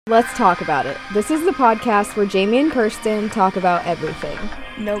Let's talk about it. This is the podcast where Jamie and Kirsten talk about everything.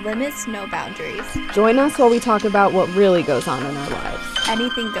 No limits, no boundaries. Join us while we talk about what really goes on in our lives.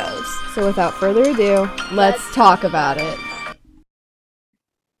 Anything goes. So without further ado, let's talk about it.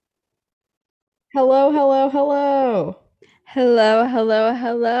 Hello, hello, hello.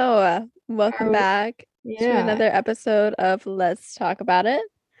 Hello. Welcome back to Yeah. another episode of Let's Talk About It.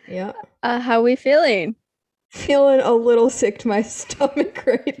 Yeah. How we feeling? Feeling a little sick to my stomach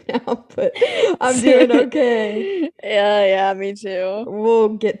right now, but I'm doing okay. Yeah, me too. We'll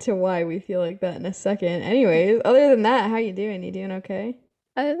get to why we feel like that in a second. Anyways, other than that, how you doing? You doing okay?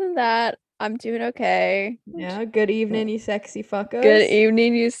 Other than that, I'm doing okay. Yeah, good evening, you sexy fuckos. Good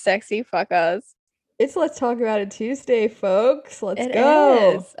evening, you sexy fuckers. It's Let's Talk About It Tuesday, folks. Let's It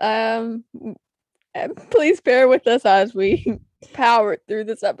go. is. Please bear with us as we power through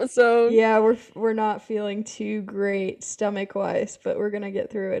this episode. Yeah, we're not feeling too great stomach-wise, but we're gonna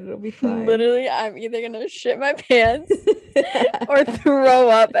get through it. It'll be fine. Literally, I'm either gonna shit my pants or throw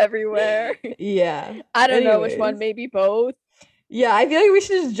up everywhere. Yeah. I don't know which Anyways. one, maybe both. Yeah, I feel like we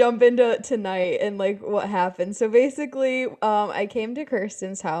should just jump into tonight and like what happened. So basically, I came to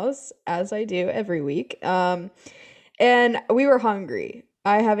Kirsten's house as I do every week. And we were hungry.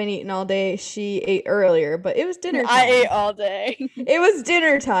 I haven't eaten all day. She ate earlier, but it was dinner time. I ate all day. It was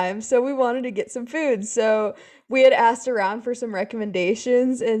dinner time, so we wanted to get some food. So we had asked around for some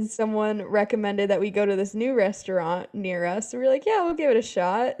recommendations, and someone recommended that we go to this new restaurant near us. So we were like, yeah, we'll give it a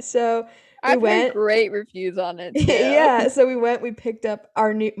shot. So we I've went. heard great reviews on it too. Yeah, so we went, we picked up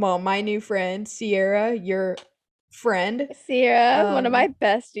my new friend, Sierra, your friend. Sierra, one of my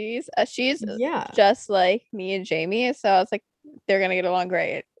besties. She's Yeah. just like me and Jamie, so I was like, they're gonna get along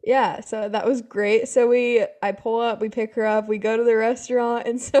great. Yeah, so that was great. So I pull up, we pick her up, we go to the restaurant,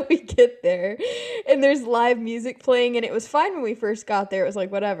 and so we get there, and there's live music playing, and it was fine when we first got there. It was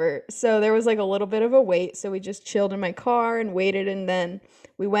like, whatever. So there was like a little bit of a wait, so we just chilled in my car and waited, and then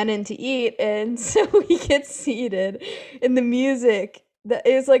we went in to eat, and so we get seated, and the music,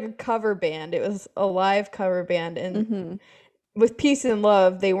 it was like a cover band. It was a live cover band, and with Peace and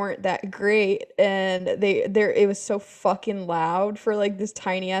Love, they weren't that great, and it was so fucking loud for like this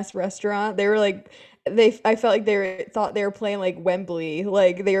tiny ass restaurant. They were like, I felt like thought they were playing like Wembley,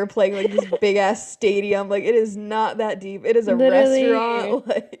 like they were playing like this big ass stadium. Like it is not that deep. It is a Literally,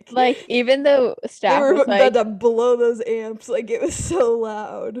 restaurant. Like even though staff they were was about like to blow those amps. Like it was so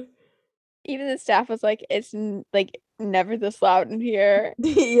loud. even the staff was like, it's like never this loud in here.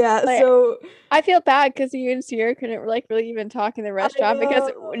 Yeah, Like, so I feel bad because you and Sierra couldn't like really even talk in the restaurant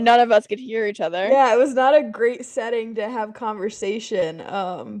because none of us could hear each other. Yeah, it was not a great setting to have conversation,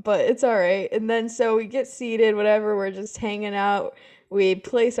 but it's all right. And then so we get seated, whatever, we're just hanging out. We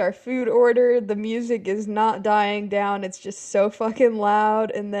place our food order. The music is not dying down. It's just so fucking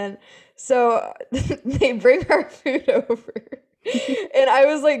loud. And then so they bring our food over. And I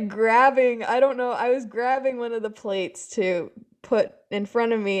was like I was grabbing one of the plates to put in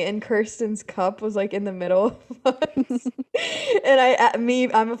front of me, and Kirsten's cup was like in the middle of us.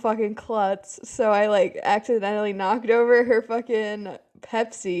 And I'm a fucking klutz, so I like accidentally knocked over her fucking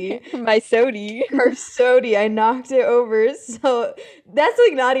Pepsi. My sody. Her sody, I knocked it over. So that's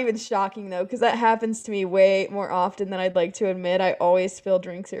like not even shocking though, because that happens to me way more often than I'd like to admit. I always spill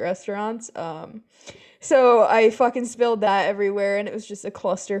drinks at restaurants. So I fucking spilled that everywhere, and it was just a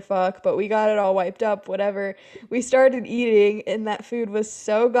clusterfuck, but we got it all wiped up, whatever. We started eating, and that food was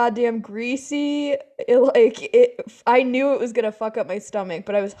so goddamn greasy. I knew it was gonna fuck up my stomach,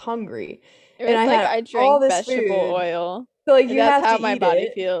 but I was hungry. It was and like I had I all drank this vegetable food. oil. So like you That's have how to my eat body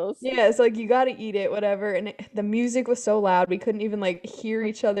it. feels. Yeah, it's like you gotta eat it, whatever. And the music was so loud, we couldn't even like hear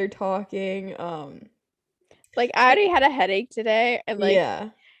each other talking. Like I already had a headache today, and like Yeah.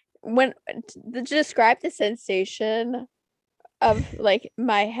 when to describe the sensation of like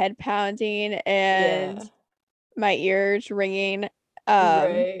my head pounding and Yeah. my ears ringing,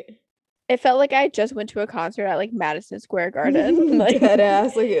 Right. it felt like I just went to a concert at like Madison Square Garden. Like Dead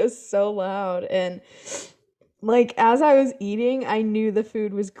ass. Like it was so loud. And like as I was eating, I knew the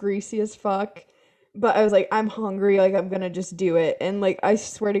food was greasy as fuck. But I was like, I'm hungry, like I'm gonna just do it. And like I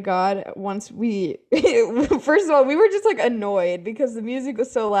swear to God, once we first of all, we were just like annoyed because the music was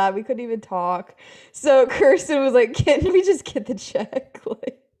so loud, we couldn't even talk. So Kirsten was like, can we just get the check?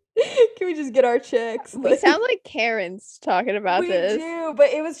 Like can we just get our checks? we sound like Karens talking about this. We do,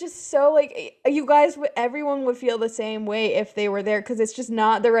 but it was just so like you guys everyone would feel the same way if they were there, because it's just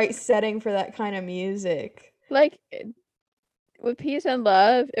not the right setting for that kind of music. Like with Peace and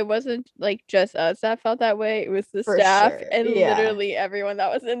Love, it wasn't like just us that felt that way. It was the For staff sure. and Yeah. literally everyone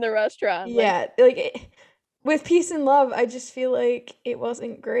that was in the restaurant. Yeah, like with peace and love, I just feel like it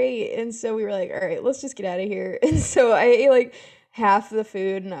wasn't great. And so we were like, all right, let's just get out of here. And so I ate like half the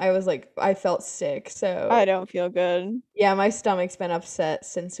food and I was like, I felt sick. I So don't feel good. yeah, my stomach's been upset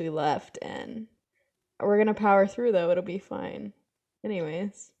since we left and we're gonna power through though. It'll be fine.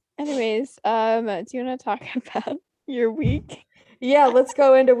 Anyways. Anyways, do you want to talk about your week? Yeah, let's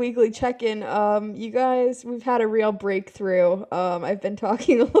go into weekly check-in. You guys, we've had a real breakthrough. I've been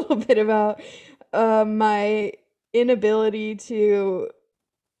talking a little bit about my inability to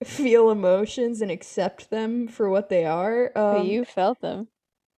feel emotions and accept them for what they are. But you felt them.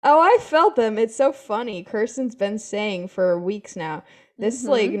 Oh, I felt them. It's so funny. Kirsten's been saying for weeks now, this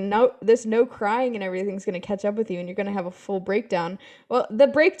like Mm-hmm. no crying and everything's gonna catch up with you and you're gonna have a full breakdown. Well, the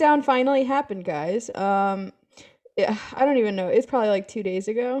breakdown finally happened, guys. Yeah, I don't even know. It's probably like 2 days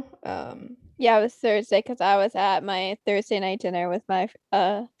ago. Yeah, it was Thursday because I was at my Thursday night dinner with my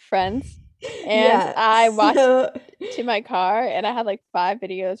friends, and Yeah. I walked So, to my car and I had like 5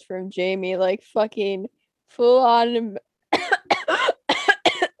 videos from Jamie, like fucking full on.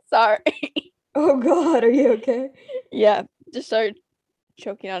 Sorry. oh God, are you okay? Yeah, just started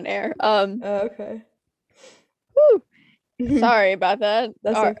choking on air. Oh, okay. Whew, sorry about that.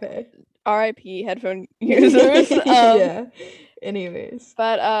 That's okay. RIP headphone users. Yeah. Anyways.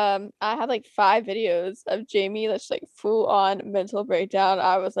 But I had like 5 videos of Jamie that's like full on mental breakdown.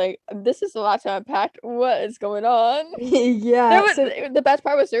 I was like, this is a lot to unpack. What is going on? Yeah. So The best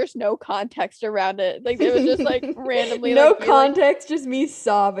part was there's no context around it. Like it was just like randomly no like me, like, context, just me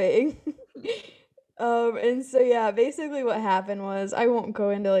sobbing. And so yeah, basically what happened was I won't go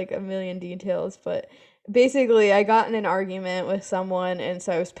into like a million details, but basically I got in an argument with someone and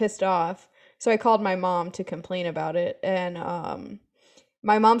so I was pissed off. So I called my mom to complain about it and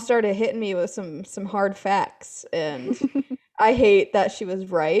my mom started hitting me with some hard facts and I hate that she was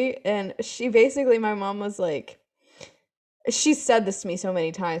right and she basically my mom was like she's said this to me so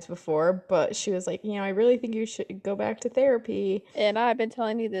many times before, but she was like, I really think you should go back to therapy. and I've been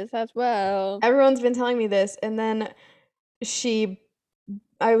telling you this as well. Everyone's been telling me this. And then she,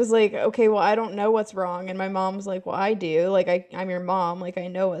 I was like, okay, well, I don't know what's wrong. And my mom's like, well, I do. Like, I'm your mom. Like, I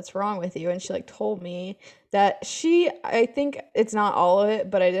know what's wrong with you. And she, like, told me that I think it's not all of it,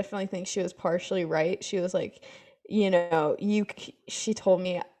 but I definitely think she was partially right. She was like, she told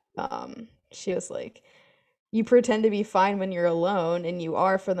me, she was like, you pretend to be fine when you're alone and you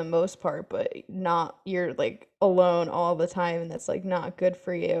are for the most part but not you're like alone all the time and that's like not good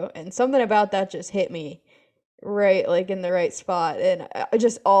for you and something about that just hit me right like in the right spot and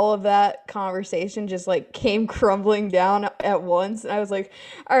just all of that conversation just like came crumbling down at once and I was like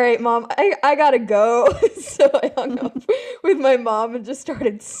all right mom I gotta go so I hung up with my mom and just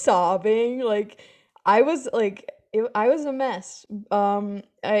started sobbing like I was a mess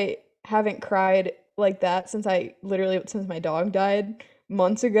I haven't cried like that since my dog died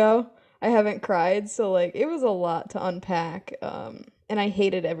months ago. I haven't cried, so like it was a lot to unpack. And I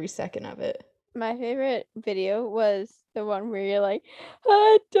hated every second of it. My favorite video was the one where you're like,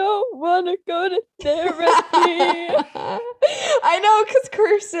 I don't want to go to therapy. I know, because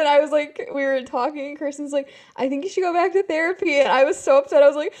Kirsten, I was like, we were talking, and Kirsten's like, I think you should go back to therapy. And I was so upset. I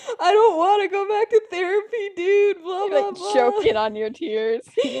was like, I don't want to go back to therapy, dude. Blah, You're blah, like blah. choking on your tears.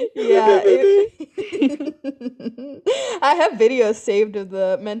 Yeah. I have videos saved of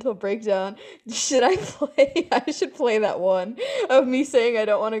the mental breakdown. Should I play? I should play that one of me saying I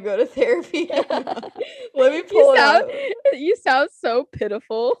don't want to go to therapy. Let me pull it up. You sound so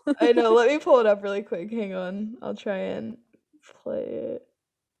pitiful. I know. Let me pull it up really quick. Hang on. I'll try and play it.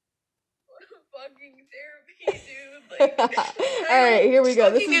 Fucking therapy, dude. Like, All right, here we go.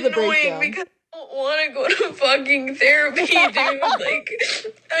 This is the annoying breakdown. because I don't want to go to fucking therapy, dude. Like,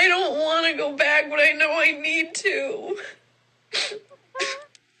 I don't want to go back, but I know I need to.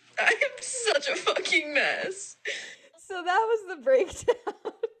 I am such a fucking mess. So that was the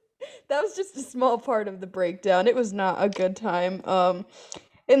breakdown. That was just a small part of the breakdown. It was not a good time.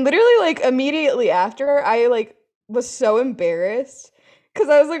 And literally like immediately after, I like was so embarrassed because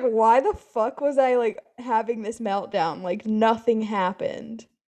I was like, why the fuck was I like having this meltdown? Like nothing happened.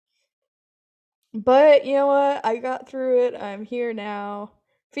 But you know what? I got through it. I'm here now,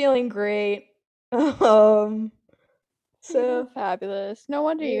 feeling great. Um, so Fabulous. No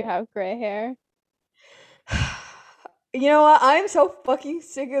wonder you yeah. have gray hair. You know what? I'm so fucking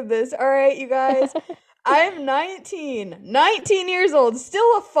sick of this. All right, you guys. I'm 19 years old,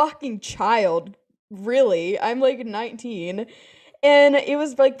 still a fucking child. Really. I'm like 19. And it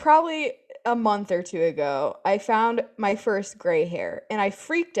was like probably a month or two ago, I found my first gray hair and I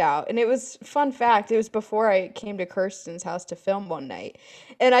freaked out. And it was, fun fact, it was before I came to Kirsten's house to film one night.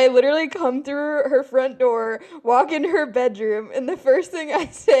 And I literally come through her front door, walk in her bedroom, and the first thing I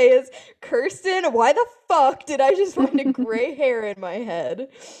say is, Kirsten, why the fuck did I just find a gray hair in my head?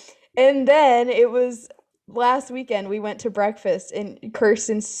 And then it was last weekend we went to breakfast and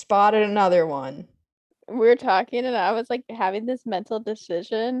Kirsten spotted another one. We were talking and I was like having this mental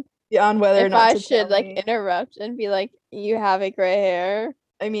decision Yeah, on whether or if not I to should tell like me. interrupt and be like, you have a gray hair.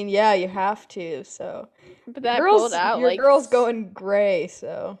 I mean, yeah, you have to. So But then I pulled out your like girl's going gray.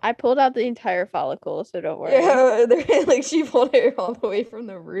 So I pulled out the entire follicle, so don't worry. yeah, like she pulled it all the way from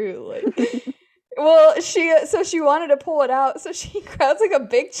the root. Like, well, she wanted to pull it out, so she grabs like a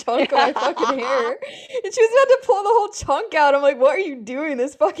big chunk of my fucking hair, and she was about to pull the whole chunk out. I'm like, what are you doing?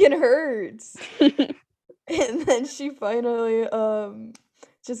 This fucking hurts. And then she finally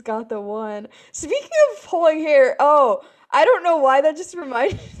just got the one. Speaking of pulling hair, oh, I don't know why that just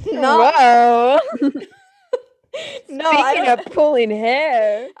reminded not Whoa. no, I Speaking don't of pulling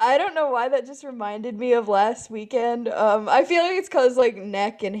hair. I don't know why that just reminded me of last weekend. I feel like it's cause like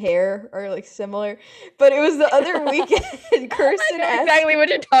neck and hair are like similar, but it was the other weekend. I Kirsten know asked exactly what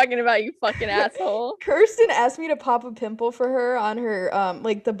you're talking about, you fucking asshole. Kirsten asked me to pop a pimple for her on her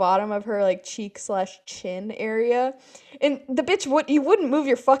like the bottom of her like cheek/chin area. And the bitch you wouldn't move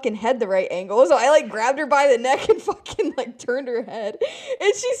your fucking head the right angle. So I like grabbed her by the neck and fucking like turned her head.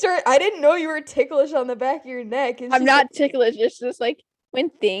 And she started I didn't know you were ticklish on the back of your neck. And I'm she not ticklish. It's just like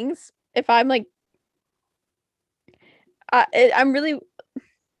when things, if I'm like, I'm really,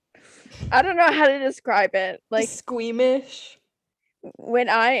 I don't know how to describe it. Like squeamish. when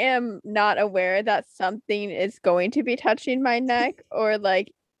I am not aware that something is going to be touching my neck or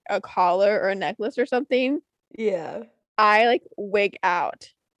like a collar or a necklace or something, Yeah. I like wig out.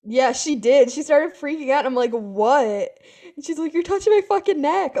 Yeah, she did. She started freaking out. I'm like, what? And she's like, you're touching my fucking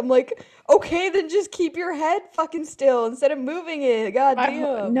neck. I'm like, okay, then just keep your head fucking still instead of moving it. God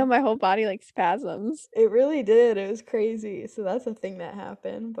damn. No, my whole body like spasms. It really did. It was crazy. So that's a thing that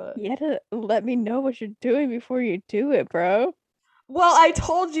happened. But You had to let me know what you're doing before you do it, bro. well, I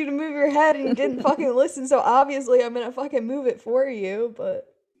told you to move your head and you didn't fucking listen. So obviously I'm gonna fucking move it for you. But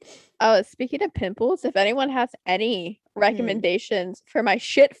Oh, speaking of pimples, if anyone has any recommendations for my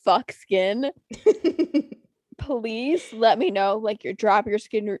shit fuck skin, please let me know. Like drop your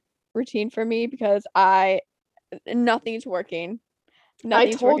skin routine for me because nothing's working. I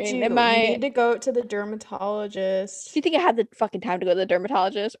Nothing's told working. you Am you I need to go to the Do dermatologist. you think I had the fucking time to go to the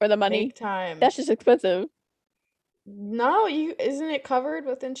dermatologist or the money? Make time. That's just expensive. No, isn't it covered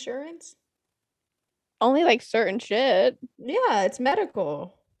with insurance? Only like certain shit. Yeah, it's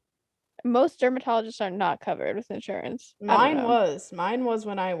medical. Most dermatologists are not covered with insurance. Mine was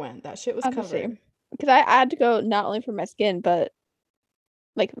when I went. That shit was I'll have to see. covered. Because I had to go not only for my skin, but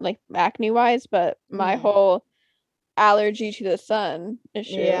like acne wise, but my whole allergy to the sun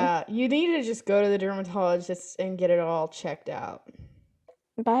issue. Yeah, you need to just go to the dermatologist and get it all checked out.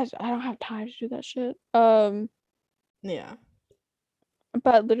 But I don't have time to do that shit. Yeah.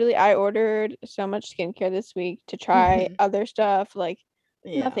 But literally I ordered so much skincare this week to try other stuff. Like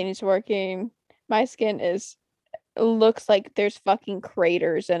Yeah. nothing is working. My skin looks like there's fucking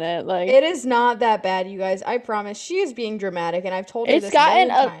craters in it. Like It is not that bad, you guys. I promise. She is being dramatic, and I've told her it's this gotten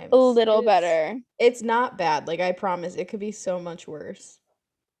many times. a little better. It's not bad. Like, I promise. It could be so much worse.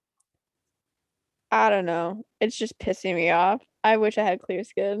 I don't know. It's just pissing me off. I wish I had clear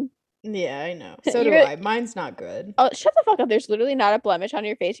skin. Yeah, I know. So do You're- I. Mine's not good. Oh, shut the fuck up. There's literally not a blemish on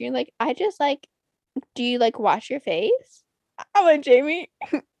your face. You're like, I just like, do you like wash your face? I'm like, Jamie,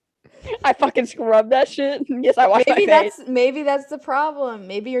 I fucking scrub that shit. Yes, I wash my face. Maybe that's the problem.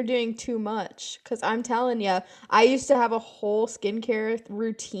 Maybe you're doing too much. Because I'm telling you, I used to have a whole skincare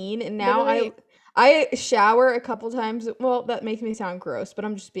routine, and now Literally- I shower a couple times. Well, that makes me sound gross, but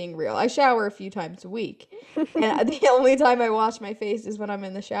I'm just being real. I shower a few times a week. And the only time I wash my face is when I'm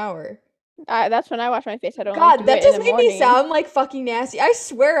in the shower. That's when I wash my face. I don't God, like that do it in just the made me morning. sound like fucking nasty. I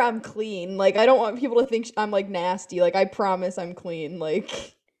swear I'm clean. Like, I don't want people to think I'm like nasty. Like, I promise I'm clean.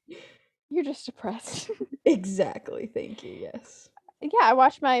 Like, You're just depressed. exactly. Thank you. Yes. Yeah, I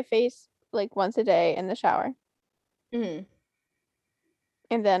wash my face like once a day in the shower. Mm.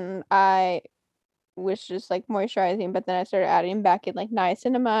 And then I was just like moisturizing, but then I started adding back in like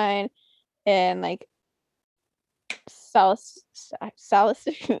niacinamide and like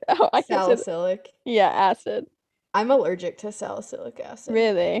salicylic. Oh, I can't say that. Salicylic. Yeah, acid. I'm allergic to salicylic acid.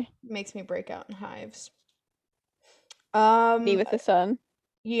 Really? Makes me break out in hives. Be with the sun.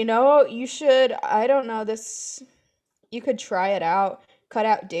 You know, you should, I don't know, you could try it out. cut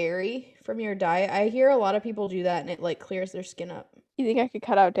out dairy from your diet. I hear a lot of people do that and it like clears their skin up. You think I could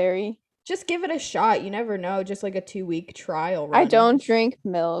cut out dairy? Just give it a shot. You never know. Just like a 2-week trial I run. don't drink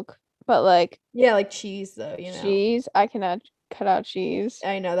milk, but like Yeah, like cheese though, you know. cheese, I cannot cut out cheese.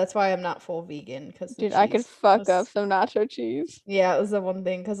 I know. That's why I'm not full vegan because Dude, I could fuck up some nacho cheese. Yeah, it was the one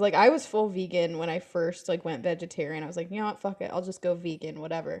thing because like I was full vegan when I first like went vegetarian. I was like, you know what, fuck it, I'll just go vegan,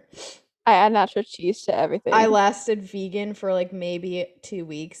 whatever. I add nacho cheese to everything. I lasted vegan for like maybe 2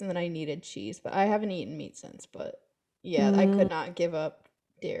 weeks and then I needed cheese, but I haven't eaten meat since. But yeah, I could not give up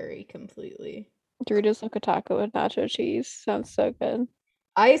dairy completely. Doritos Loco Taco with nacho cheese sounds so good.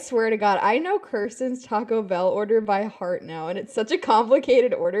 I swear to God, I know Kirsten's Taco Bell order by heart now, and it's such a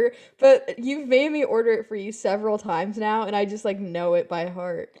complicated order, but you've made me order it for you several times now, and I just like know it by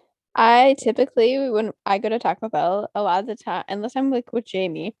heart. I typically, when I go to Taco Bell, a lot of the time, unless I'm like with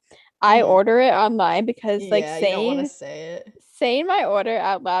Jamie, I order it online because like Yeah, you don't want to say it. saying my order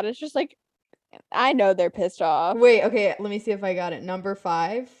out loud is just like, I know they're pissed off. Wait, okay, let me see if I got it. Number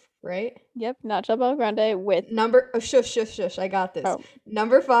 5, right? Yep, Nacho Bel Grande with shush, I got this. Oh.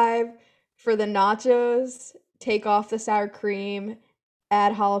 Number 5 for the nachos, take off the sour cream,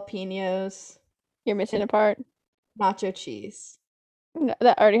 add jalapenos, You're missing a part. nacho cheese. No,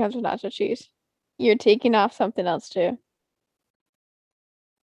 that already comes with nacho cheese. You're taking off something else too.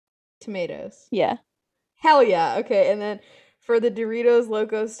 Tomatoes. Yeah. Hell yeah. Okay, and then for the Doritos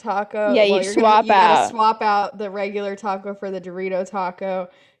Locos Taco, Yeah, well, you you gotta out. swap out the regular taco for the Dorito taco.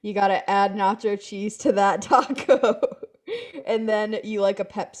 You gotta add nacho cheese to that taco. And then you like a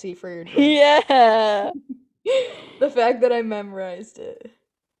Pepsi for your drink. Yeah. The fact that I memorized it.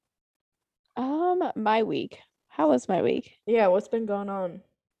 My week. How was my week? Yeah, what's been going on?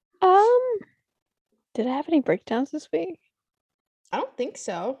 Did I have any breakdowns this week? I don't think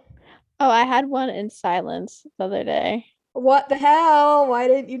so. Oh, I had one in silence the other day. What the hell? Why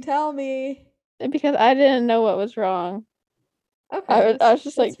didn't you tell me? Because I didn't know what was wrong. Okay. I was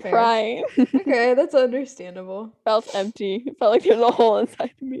just like fair. crying. Okay, that's understandable. Felt empty. Felt like there was a hole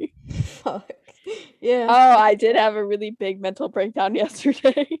inside of me. Fuck. Yeah. Oh, I did have a really big mental breakdown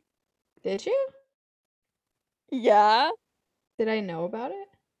yesterday. Did you? Yeah. Did I know about it?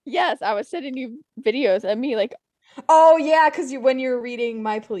 Yes, I was sending you videos of me like, oh yeah, because when you were reading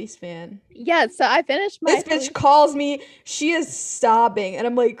My Policeman. yeah, so I finished my This bitch calls me, she is sobbing, and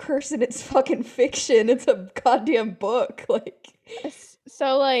I'm like, Kirsten, it's fucking fiction. It's a goddamn book. Like,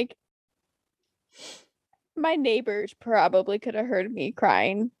 so like my neighbors probably could have heard me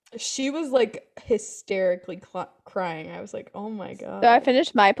crying. She was like hysterically crying. I was like, oh my god. So I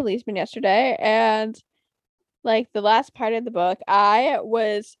finished My Policeman yesterday, and like the last part of the book, I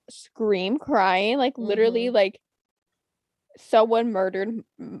was scream crying, like literally like someone murdered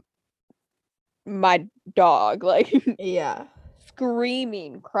my dog, like yeah,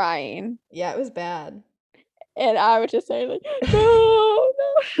 screaming, crying. Yeah, it was bad. And I was just saying like, no.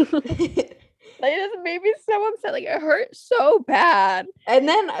 Like, it just made me so upset. Like, it hurt so bad. And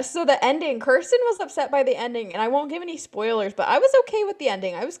then, so the ending, Kirsten was upset by the ending, and I won't give any spoilers, but I was okay with the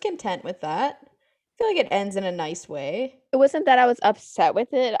ending. I was content with that. I feel like it ends in a nice way. It wasn't that I was upset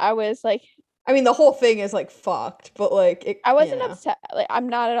with it. I was like, I mean, the whole thing is like fucked, but like, I wasn't upset. Like, I'm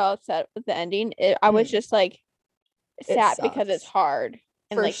not at all upset with the ending. I was just like sad because it's hard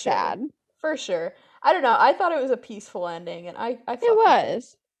and For like sure. sad. For sure. I don't know. I thought it was a peaceful ending, and I it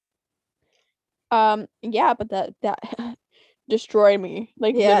was. Yeah, but that destroyed me.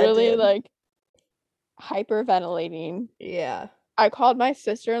 Like, literally, like hyperventilating. Yeah. I called my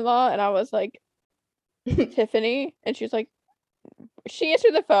sister-in-law and I was like, Tiffany, and she's like, she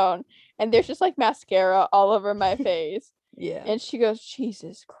answered the phone, and there's just like mascara all over my face. Yeah. And she goes,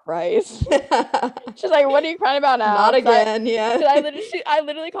 Jesus Christ. She's like, what are you crying about now? Not again, yeah. I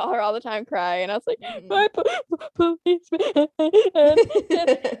literally call her all the time crying. And I was like, my policeman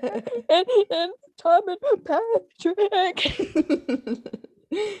and Tom and Patrick.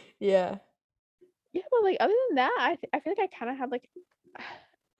 Yeah. Yeah, but like other than that, I feel like I kind of had like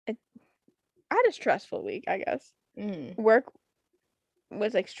I had a stressful week, I guess. Work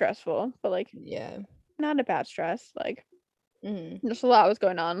was like stressful, but like not a bad stress. Like just a lot was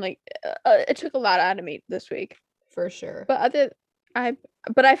going on. Like it took a lot out of me this week, for sure. But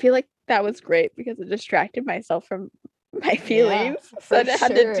I feel like that was great because it distracted myself from my feelings, so I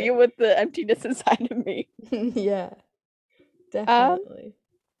had to deal with the emptiness inside of me. Yeah, definitely.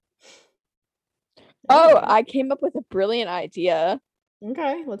 I came up with a brilliant idea.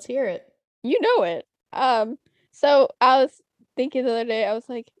 Okay, let's hear it. You know it. So I was thinking the other day, I was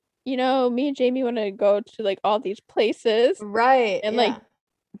like, you know, me and Jamie want to go to like all these places, right? And like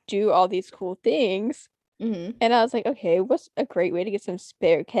do all these cool things. And I was like, okay, what's a great way to get some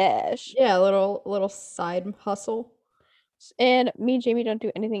spare cash? Yeah, a little side hustle. And me and Jamie don't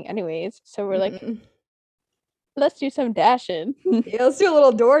do anything anyways, so we're like, let's do some dashing. Yeah, let's do a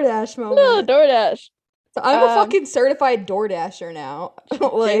little DoorDash moment. Little DoorDash. So I'm a fucking certified DoorDasher now.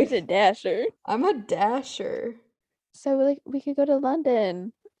 Like, James a dasher. I'm a dasher. So like we could go to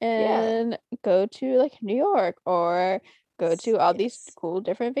London and go to like New York or go to all these cool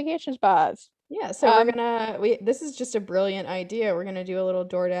different vacation spots. Yeah, so this is just a brilliant idea. We're gonna do a little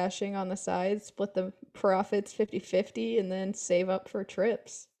door dashing on the side, split the profits 50-50, and then save up for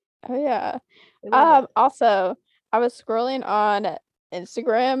trips. Oh yeah. Also, I was scrolling on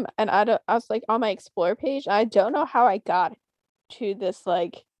Instagram and I was like on my explore page. I don't know how I got to this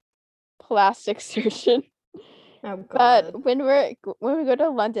like plastic surgeon. Oh god. But when we go to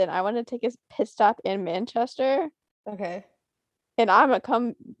London, I want to take a pit stop in Manchester. Okay. And I'm gonna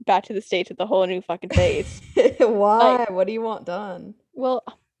come back to the States with a whole new fucking face. Why? Like, what do you want done? Well,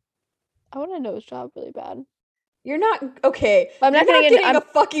 I want a nose job really bad. You're not okay. I'm not gonna get a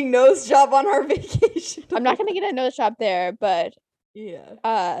fucking nose job on our vacation. I'm not gonna get a nose job there, but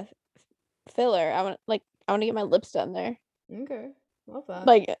yeah. Filler. I want to get my lips done there. Okay, love that.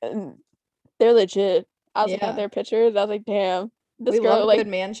 Like, they're legit. I was looking at their pictures. I was like, damn, this girl love a good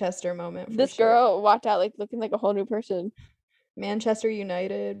Manchester moment. This girl walked out like looking like a whole new person. Manchester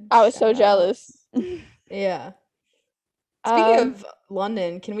United. I was so jealous. Yeah. Speaking of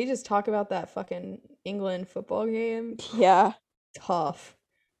London, can we just talk about that fucking England football game? Yeah. Tough.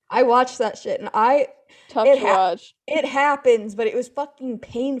 I watched that shit and tough to watch. It happens, but it was fucking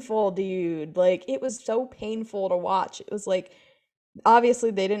painful, dude. Like, it was so painful to watch. It was like,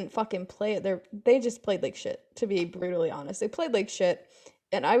 obviously they didn't fucking play it. They just played like shit, to be brutally honest. They played like shit,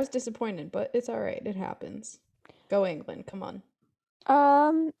 and I was disappointed, but it's all right. It happens. Go England, come on.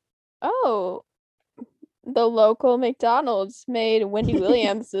 Oh, the local McDonald's made Wendy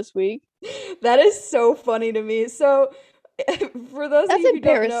Williams this week. That is so funny to me. So, for those of you who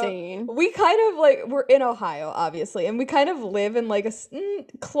embarrassing. Don't know, we kind of like, we're in Ohio, obviously, and we kind of live in like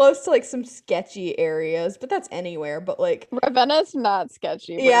close to like some sketchy areas, but that's anywhere. But like, Ravenna's not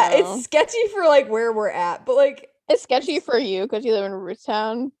sketchy. Yeah, it's sketchy for like where we're at, but like, it's sketchy for you because you live in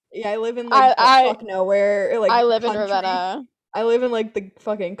Rootstown. Yeah, I live in like fuck nowhere. Like, I live in Ravenna. I live in like the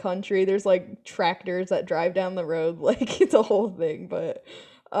fucking country. There's like tractors that drive down the road. Like, it's a whole thing. But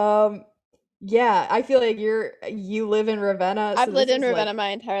yeah, I feel like you live in Ravenna. I've lived in Ravenna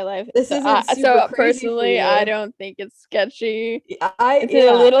my entire life. This isn't super crazy personally, I don't think it's sketchy. Is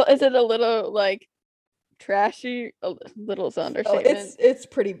it a little like trashy? A little is an understatement. It's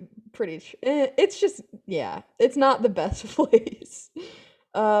pretty. It's just, yeah, it's not the best place.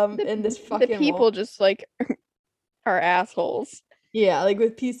 And this fucking the people just like are assholes. Yeah, like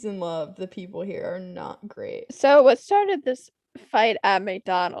with peace and love, the people here are not great. So what started this fight at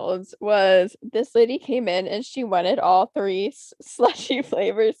McDonald's was this lady came in and she wanted all 3 slushy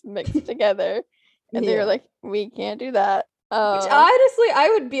flavors mixed together, and they were like, we can't do that. Which honestly, I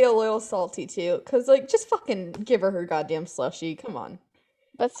would be a little salty too, because like, just fucking give her goddamn slushy. Come on.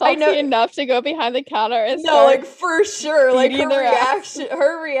 But salty enough to go behind the counter and no, like for sure. Like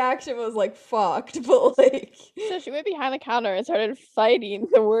her reaction was like fucked, but like, so she went behind the counter and started fighting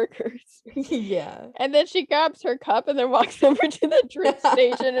the workers. Yeah. And then she grabs her cup and then walks over to the drink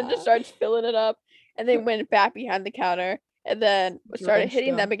station and just starts filling it up. And then went back behind the counter and then started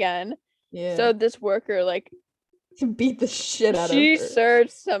hitting them again. Yeah. So this worker like beat the shit out of her. She served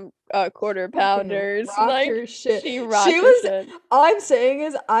some quarter pounders. Like, her shit. She was shit. All I'm saying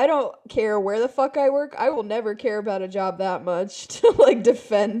is, I don't care where the fuck I work. I will never care about a job that much to like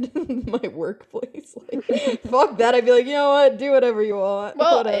defend my workplace. Like, fuck that. I'd be like, you know what? Do whatever you want.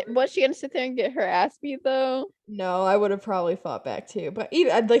 Well, was she gonna sit there and get her ass beat though? No, I would have probably fought back too. But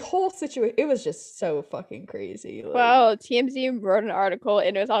even the whole situation, it was just so fucking crazy. Like, well, TMZ wrote an article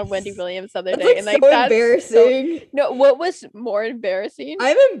and it was on Wendy Williams the other day, like, and like so that's embarrassing. No, what was more embarrassing?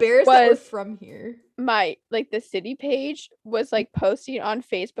 I'm embarrassed that we're from here. My the city page was like posting on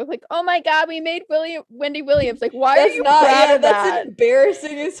Facebook like, oh my god, we made Wendy Williams. Like, why are you proud of that? That's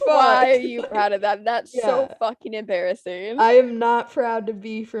embarrassing as fuck. Why are you proud of that? That's so fucking embarrassing. I am not proud to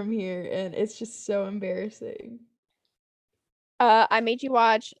be from here, and it's just so embarrassing. I made you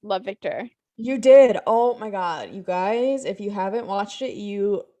watch Love, Victor. You did. Oh my god, you guys, if you haven't watched it,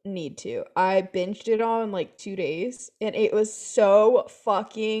 you need to. I binged it all in like 2 days, and it was so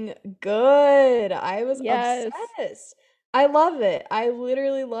fucking good. I was obsessed. I love it. I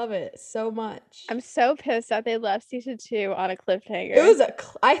literally love it so much. I'm so pissed that they left season 2 on a cliffhanger. It was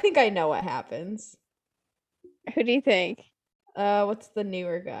I think I know what happens. Who do you think? What's the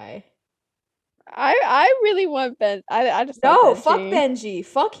newer guy? I really want Ben. I just No, like fuck Benji. Benji.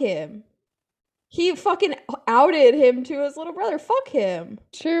 Fuck him. He fucking outed him to his little brother. Fuck him.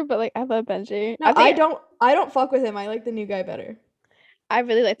 True, but like I love Benji. No, I don't fuck with him. I like the new guy better. I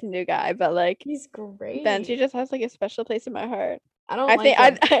really like the new guy, but like he's great. Benji just has like a special place in my heart. I don't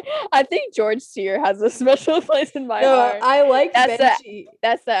like him. I think George Sear has a special place in my heart. I liked Benji.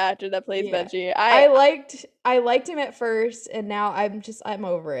 That's the actor that plays Benji. I liked him at first, and now I'm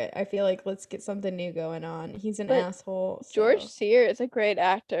over it. I feel like let's get something new going on. He's an asshole. So. George Sear is a great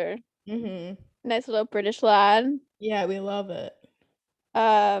actor. Nice little British lad. Yeah, we love it.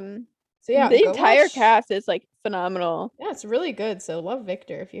 So yeah, the entire cast is like phenomenal. Yeah, it's really good. So love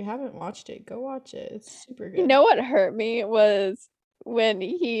Victor. If you haven't watched it, go watch it. It's super good. You know what hurt me was when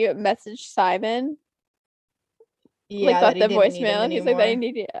he messaged Simon. Yeah, like left the voicemail and he's like, "I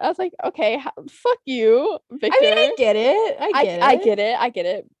need it." I was like, "Okay, fuck you, Victor." I mean, I get it. I get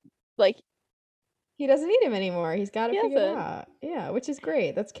it. Like, he doesn't need him anymore. He's got to figure it out. Yeah, which is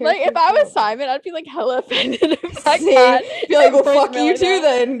great. That's like if I was Simon, I'd be like hella offended if I got. Be like, well, fuck you too,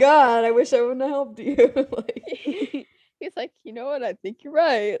 then. God, I wish I wouldn't have helped you. Like, he's like, you know what? I think you're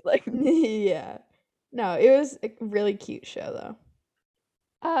right. Like, yeah. No, it was a really cute show,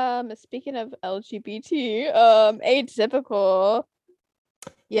 though. Speaking of LGBT, Atypical.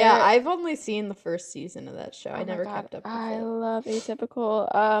 Yeah, I've only seen the first season of that show. I never kept up with it. I love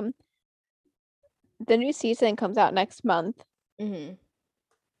Atypical. The new season comes out next month.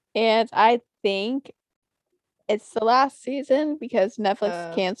 And I think it's the last season because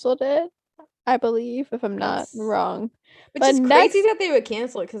Netflix canceled it, I believe, if I'm not wrong. Which is crazy that they would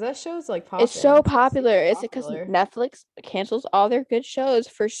cancel it because that show's like popular. It's so popular. It's because Netflix cancels all their good shows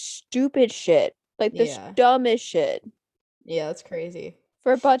for stupid shit. Like the dumbest shit. Yeah, that's crazy.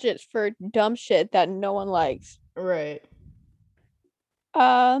 For budgets, for dumb shit that no one likes. Right.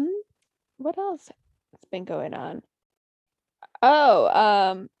 What else has been going on?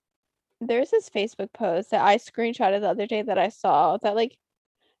 Oh, there's this Facebook post that I screenshotted the other day that I saw that like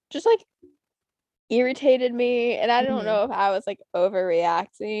just like irritated me, and I don't know if I was like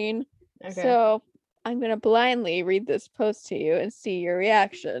overreacting. Okay. So I'm gonna blindly read this post to you and see your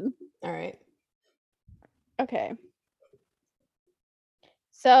reaction. All right. Okay.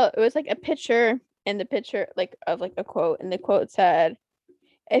 So it was like a picture, and the picture like of like a quote, and the quote said,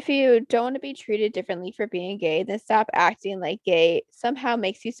 "If you don't want to be treated differently for being gay, then stop acting like gay somehow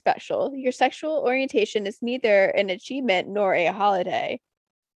makes you special. Your sexual orientation is neither an achievement nor a holiday.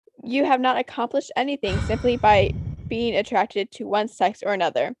 You have not accomplished anything simply by being attracted to one sex or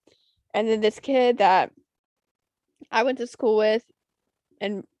another." And then this kid that I went to school with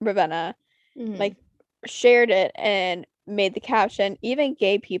in Ravenna, like shared it and made the caption, "Even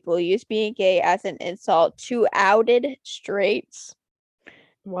gay people use being gay as an insult to outed straights."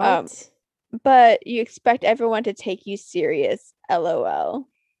 What? But you expect everyone to take you serious. LOL.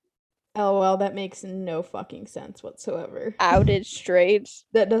 LOL, that makes no fucking sense whatsoever. Outed straights.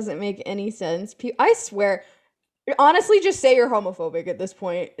 That doesn't make any sense. I swear, honestly, just say you're homophobic at this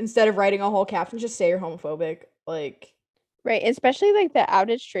point. Instead of writing a whole caption, just say you're homophobic. Like, right, especially like the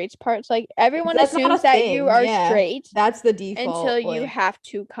outed straights parts. Like everyone assumes that you are straight. That's the default. Until you have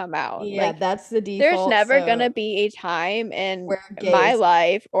to come out. Yeah, like, that's the default. There's never gonna be a time in my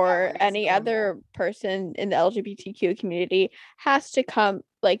life or any other person in the LGBTQ community has to come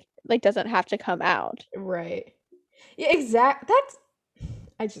like doesn't have to come out. Right. Yeah, exactly.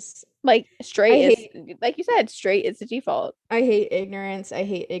 I just like straight is like you said, straight is the default. I hate ignorance. I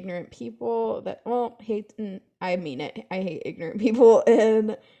hate ignorant people I mean it. I hate ignorant people,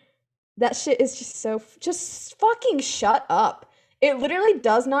 and that shit is just fucking shut up. It literally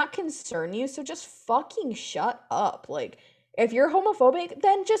does not concern you, so just fucking shut up. Like, if you're homophobic,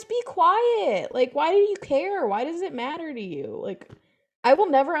 then just be quiet. Like, why do you care? Why does it matter to you? Like, I will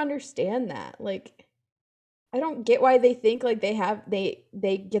never understand that. Like, I don't get why they think like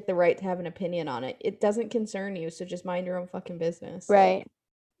they get the right to have an opinion on it. It doesn't concern you, so just mind your own fucking business. Right. Like,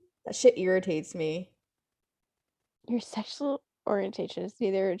 that shit irritates me. Your sexual orientation is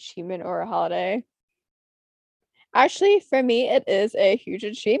neither an achievement or a holiday. Actually, for me, it is a huge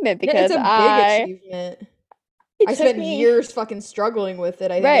achievement because it's a big achievement. I spent years fucking struggling with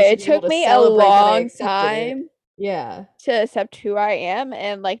it. I think it took me a long time. Yeah. To accept who I am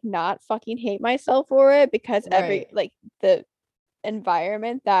and like not fucking hate myself for it because every like the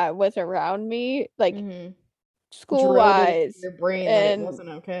environment that was around me, like school wise, your brain that it wasn't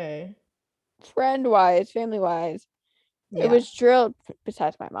okay. Friend wise, family wise. Yeah. It was drilled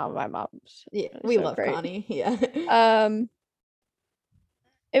besides my mom. My mom's we love great. Connie. Yeah.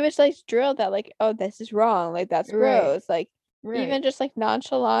 It was like drilled that like, oh, this is wrong. Like that's gross. Like even just like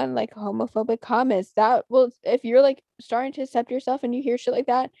nonchalant, like homophobic comments, that will, if you're like starting to accept yourself and you hear shit like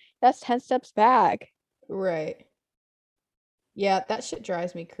that, that's 10 steps back. Right. Yeah, that shit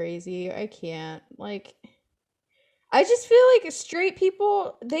drives me crazy. I can't. Like, I just feel like straight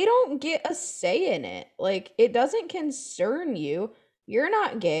people, they don't get a say in it. Like, it doesn't concern you. You're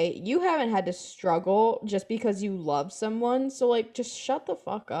not gay. You haven't had to struggle just because you love someone. So, like, just shut the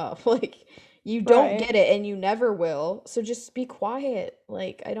fuck up. Like, you don't get it and you never will. So just be quiet.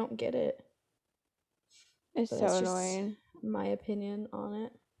 Like, I don't get it. It's so annoying. My opinion on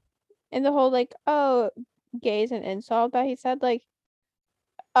it. And the whole, like, oh, gay is an insult that he said, like,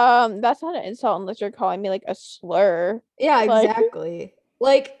 that's not an insult unless you're calling me like a slur. Yeah, exactly.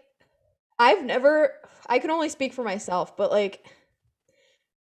 Like, I can only speak for myself, but like,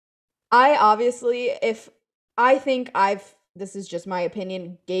 I obviously, this is just my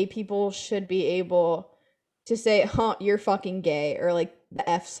opinion, gay people should be able to say, huh, you're fucking gay, or like the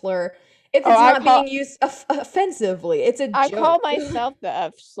F slur. If it's not being used offensively, it's a joke. I call myself the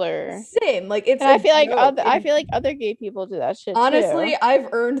F slur. Same, like it's. And I feel like other gay people do that shit. Honestly, too. I've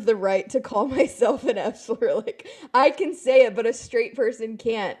earned the right to call myself an F slur. Like, I can say it, but a straight person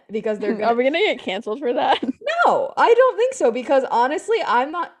can't because they're gonna. Are we gonna get canceled for that? No, I don't think so. Because honestly,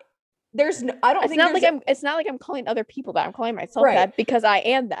 I'm not. There's no. I don't think. It's not like I'm calling other people that. I'm calling myself that because I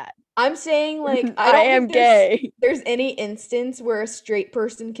am that. I'm saying, like, I am gay. There's any instance where a straight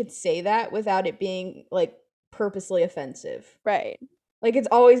person could say that without it being like purposely offensive. Right. Like, it's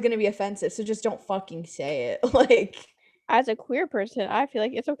always going to be offensive, so just don't fucking say it. Like, as a queer person, I feel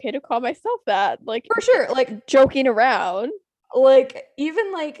like it's okay to call myself that. Like, for sure. Like, joking around. Like,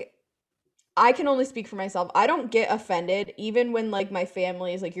 even like, I can only speak for myself. I don't get offended even when like my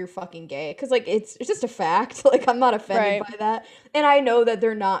family is like, you're fucking gay, because like it's just a fact. Like, I'm not offended by that, and I know that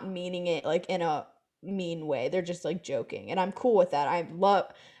they're not meaning it like in a mean way. They're just like joking, and I'm cool with that. I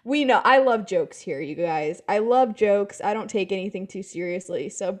love jokes here, you guys. I love jokes. I don't take anything too seriously,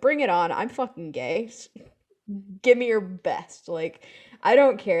 so bring it on. I'm fucking gay. Give me your best. Like, I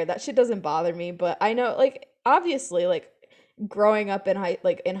don't care. That shit doesn't bother me, but I know, like, obviously, like, growing up in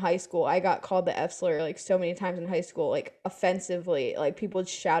high school, I got called the F slur like so many times in high school, like offensively. Like, people would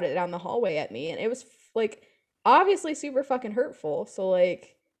shout it down the hallway at me, and it was like obviously super fucking hurtful. So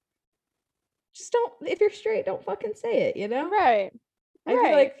like, just don't, if you're straight, don't fucking say it, you know? Right. I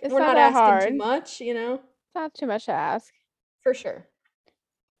feel like we're not asking too much, you know? It's not too much to ask. For sure.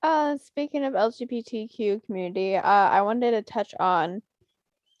 Speaking of LGBTQ community, I wanted to touch on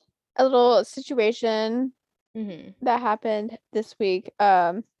a little situation that happened this week.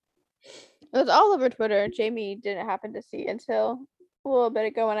 It was all over Twitter. Jamie didn't happen to see until a little bit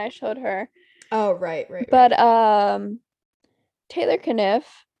ago when I showed her. Oh, right. But Taylor Kniff,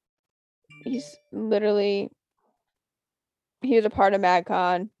 he's literally, he was a part of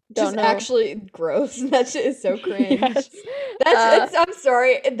MagCon. Just actually gross. That shit is so cringe. Yes. I'm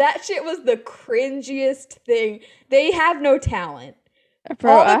sorry. That shit was the cringiest thing. They have no talent.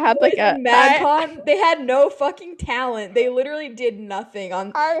 Bro, I had like a MagCon. They had no fucking talent. They literally did nothing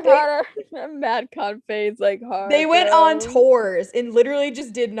on. I had a MagCon phase like hard. They went on tours and literally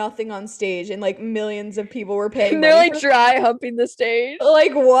just did nothing on stage, and like millions of people were paying. They're like dry humping the stage.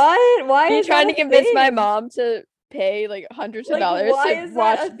 Like, what? Why? He's trying to convince my mom to pay like hundreds of dollars to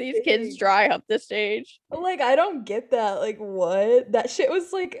watch these kids dry hump the stage. Like, I don't get that. Like, what? That shit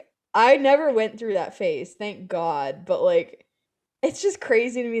was like, I never went through that phase, thank God. But like, it's just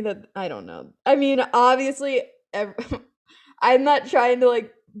crazy to me that, I don't know. I mean, obviously, I'm not trying to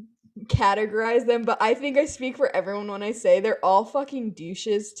like categorize them, but I think I speak for everyone when I say they're all fucking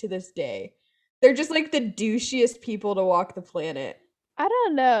douches to this day. They're just like the douchiest people to walk the planet. I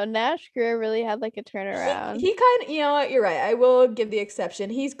don't know. Nash Greer really had like a turnaround. He kind of, you know what, you're right. I will give the exception.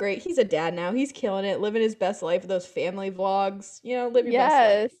 He's great. He's a dad now. He's killing it, living his best life with those family vlogs. You know, live your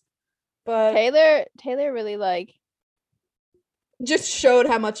best life. But Taylor really like just showed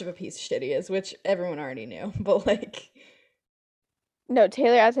how much of a piece of shit he is, which everyone already knew. But like, no,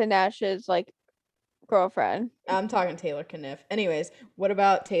 Taylor as in Nash's like girlfriend. I'm talking Taylor Kniff. Anyways, what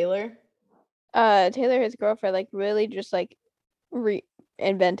about Taylor? Taylor, his girlfriend, like really just like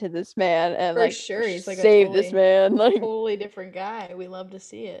reinvented this man and for sure he's like saved this man, like totally different guy. We love to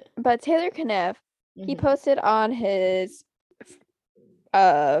see it. But Taylor Kniff, he posted on his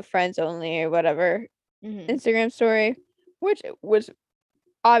friends only or whatever Instagram story, which was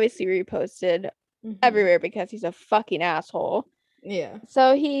obviously reposted everywhere because he's a fucking asshole. Yeah.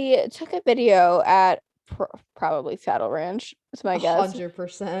 So he took a video at probably Saddle Ranch, is my guess.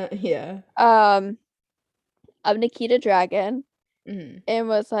 100%, yeah. Of Nikita Dragun. And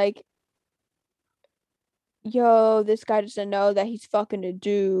was like, yo, this guy doesn't know that he's fucking a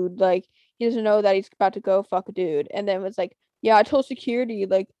dude. Like, he doesn't know that he's about to go fuck a dude. And then was like, yeah, I told security,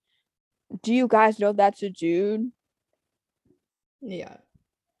 like, do you guys know that's a dude? Yeah.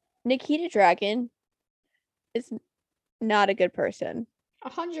 Nikita Dragon is not a good person.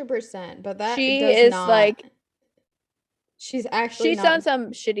 100%, but that She does is not. like, she's actually she's not done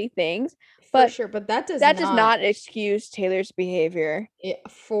some shitty things, for but sure. But that does not excuse Taylor's behavior. Yeah,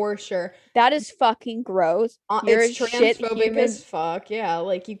 for sure. That is fucking gross. You're It's a shit transphobic human. as fuck. Yeah,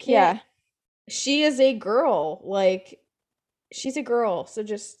 like you can't. Yeah. She is a girl. Like, she's a girl. So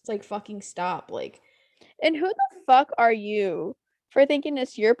just like fucking stop. Like, And who the fuck are you for thinking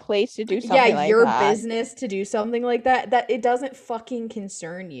it's your place to do yeah, something like your that? business to do something like that. That it doesn't fucking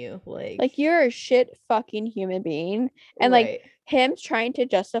concern you. Like you're a shit fucking human being. And like right. him trying to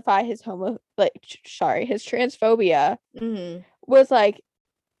justify his his transphobia Mm-hmm. was like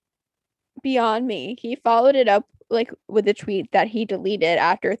beyond me. He followed it up like with a tweet that he deleted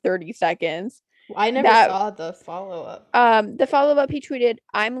after 30 seconds. I never saw the follow-up. The follow-up he tweeted,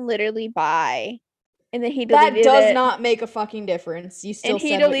 "I'm literally bi." And then he deleted That does it. not make a fucking difference. You still And he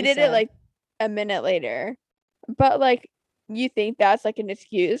said what you deleted it said. like a minute later. But like you think that's like an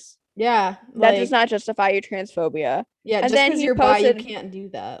excuse? Yeah. That does not justify your transphobia. Yeah, and just then because he you're bi, you posted can't do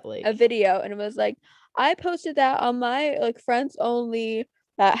that. Like a video and it was like, I posted that on my like friends only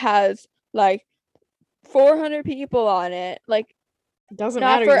that has like 400 people on it. Like doesn't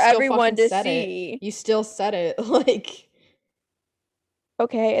not matter. for You still everyone fucking to said see. it. You still said it. Like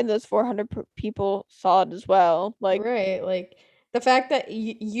okay, and those 400 people saw it as well. Like right, like the fact that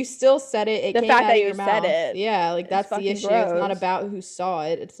you still said it, it the came fact out that of you your said mouth. it Yeah, like is that's the fucking issue. It's not gross. about who saw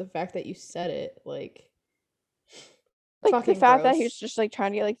it. It's the fact that you said it. Like the fact that gross. he's just like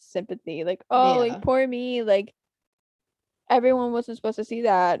trying to get like sympathy. Like, oh, Yeah. like poor me. Like everyone wasn't supposed to see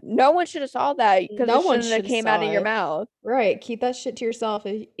that. No one should have saw that because No it one shouldn't have should came saw out of your it. mouth. Right. Keep that shit to yourself.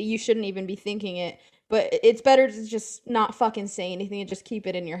 You shouldn't even be thinking it. But it's better to just not fucking say anything and just keep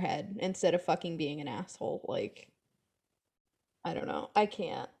it in your head instead of fucking being an asshole. Like, I don't know. I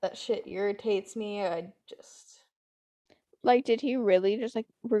can't. That shit irritates me. I just. Like, did he really just like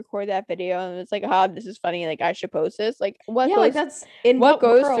record that video and it's like, ah, this is funny, like I should post this? Like what Yeah, goes like that's in what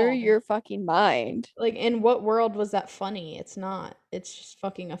goes world? through your fucking mind? Like, in what world was that funny? It's not. It's just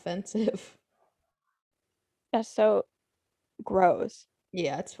fucking offensive. That's so gross.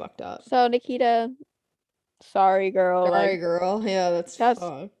 Yeah, it's fucked up. So Nikita, sorry girl. Sorry, like girl. Yeah, that's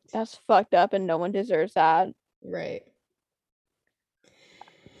fucked. That's fucked up and no one deserves that. Right.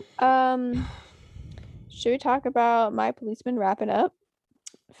 Should we talk about My Policeman wrapping up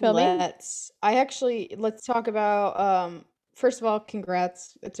filming? Let's talk about first of all,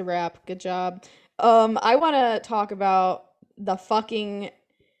 congrats. It's a wrap. Good job. I want to talk about the fucking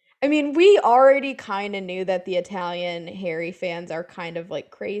I mean, we already kind of knew that the Italian Harry fans are kind of like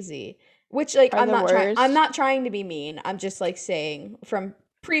crazy, which like I'm not trying to be mean. I'm just like saying from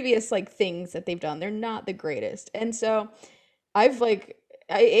previous like things that they've done, they're not the greatest. And so I've like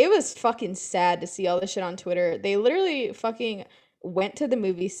it was fucking sad to see all this shit on Twitter. They literally fucking went to the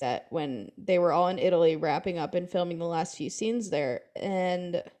movie set when they were all in Italy wrapping up and filming the last few scenes there,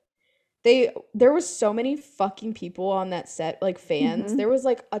 and there was so many fucking people on that set, like fans. There was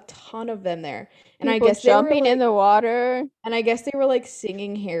like a ton of them there. And people I guess jumping in the water. And I guess they were like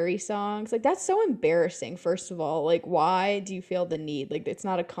singing Harry songs. Like that's so embarrassing, first of all. Like why do you feel the need? Like it's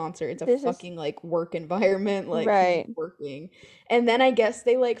not a concert, it's a fucking like work environment, like right. working. And then I guess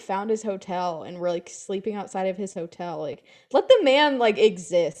they like found his hotel and were like sleeping outside of his hotel. Like let the man like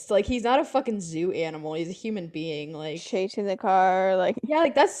exist. Like he's not a fucking zoo animal. He's a human being. Like chasing the car, like yeah,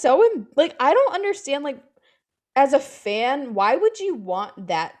 like that's so like I don't understand like as a fan, why would you want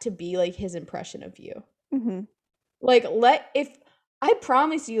that to be like his impression of you? Like I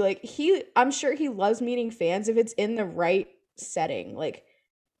promise you, like I'm sure he loves meeting fans if it's in the right setting. Like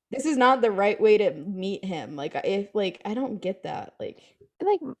this is not the right way to meet him. Like if like I don't get that. Like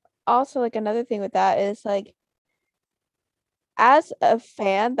also like another thing with that is like as a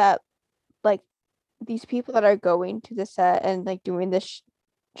fan that like these people that are going to the set and like doing this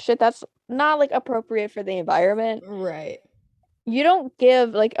shit that's not like appropriate for the environment. Right. You don't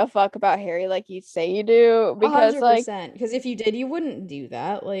give like a fuck about Harry like you say you do because 100%. Like because if you did, you wouldn't do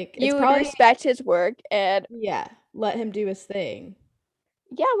that. Like you would respect his work and yeah, let him do his thing.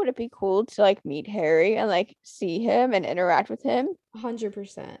 Yeah, would it be cool to like meet Harry and like see him and interact with him?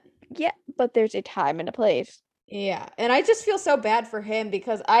 100%. Yeah, but there's a time and a place. Yeah, and I just feel so bad for him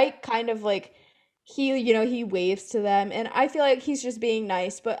because I kind of like he waves to them and I feel like he's just being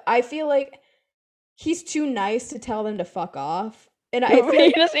nice, but I feel like he's too nice to tell them to fuck off. And I feel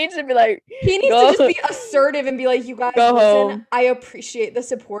he just needs to be like, he needs to just be assertive and be like, you guys, go listen, home. I appreciate the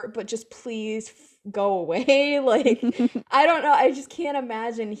support, but just please go away. Like, I don't know. I just can't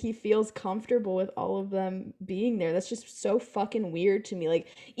imagine he feels comfortable with all of them being there. That's just so fucking weird to me. Like,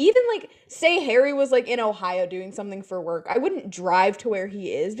 even like, say Harry was like in Ohio doing something for work. I wouldn't drive to where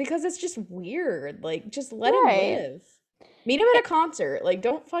he is because it's just weird. Like, just let him live. Meet him at a concert. Like,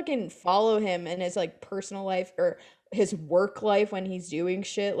 don't fucking follow him in his like personal life or his work life when he's doing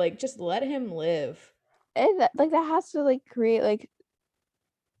shit. Like, just let him live. And that has to like create like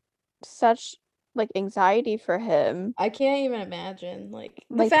such like anxiety for him. I can't even imagine. Like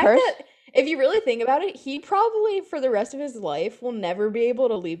the fact that if you really think about it, he probably for the rest of his life will never be able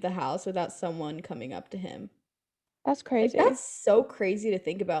to leave the house without someone coming up to him. That's crazy. Like, that's so crazy to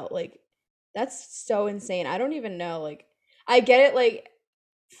think about. Like, that's so insane. I don't even know. Like, I get it. Like,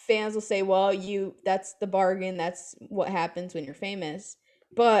 fans will say, well, that's the bargain. That's what happens when you're famous.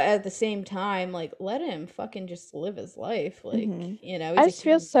 But at the same time, like, let him fucking just live his life. Like, you know, I just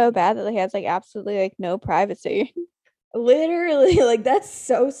feel so bad that he has like absolutely like no privacy. Literally, like, that's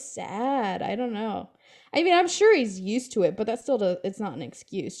so sad. I don't know. I mean, I'm sure he's used to it, but that still it's not an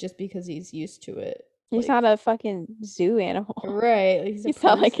excuse just because he's used to it. He's not a fucking zoo animal. Right. Like, he's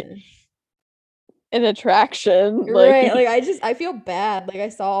not like an attraction. Right. Like, I feel bad. Like, I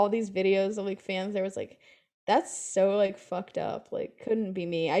saw all these videos of like fans. There was like, that's so like fucked up. Like, couldn't be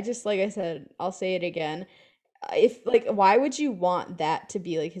me. I just, like I said, I'll say it again. If like, why would you want that to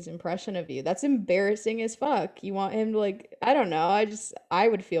be like his impression of you? That's embarrassing as fuck. You want him to like, I don't know. I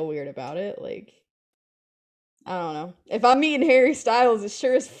would feel weird about it. Like, I don't know. If I'm meeting Harry Styles, it's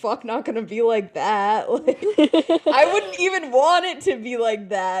sure as fuck not gonna be like that. Like, I wouldn't even want it to be like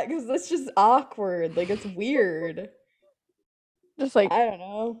that because that's just awkward. Like, it's weird. Just like, I don't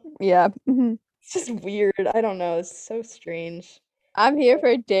know. Yeah. It's just weird. I don't know. It's so strange. I'm here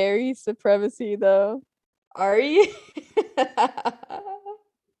for dairy supremacy, though. Are you?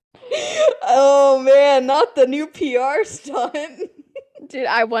 Oh man, not the new PR stunt. Dude,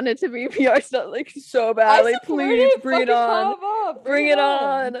 I want it to be PR stunt like so bad. Like, please bring it on. Bring it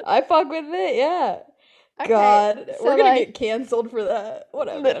on. I fuck with it, yeah. Okay, God, so we're gonna get canceled for that.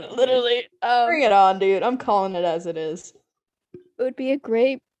 Whatever. Literally. Bring it on, dude. I'm calling it as it is. It would be a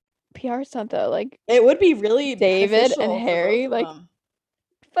great PR stunt though. Like, it would be really David and Harry, like,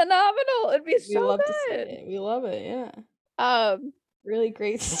 phenomenal. It'd be so good. We love it, yeah. Really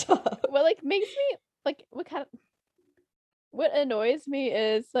great stuff. What like makes me like what annoys me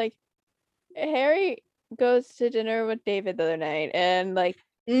is like Harry goes to dinner with David the other night and like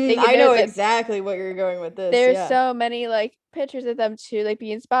I know exactly what you're going with this. There's so many like pictures of them two like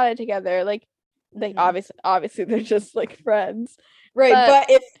being spotted together. Like obviously they're just like friends. Right, but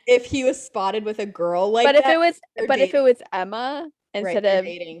if he was spotted with a girl like that, if it was Emma instead of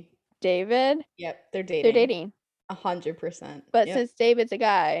dating. David. Yep, they're dating. They're dating. 100%. But since David's a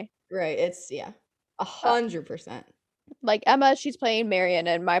guy. Right, it's 100%. Like Emma, she's playing Marion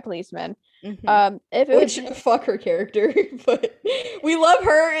in My Policeman. If it was fuck her character, but we love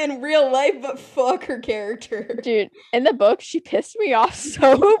her in real life, but fuck her character. Dude, in the book, she pissed me off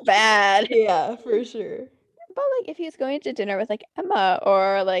so bad. Yeah, for sure. But like if he's going to dinner with like Emma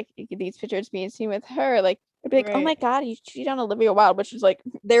or like these pictures being seen with her, like it'd be like, oh my god, he cheated on Olivia Wilde, which is like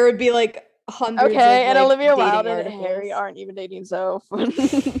there would be like hundreds of, and like, Olivia Wilde articles. And Harry aren't even dating, so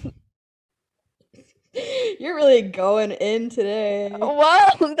you're really going in today.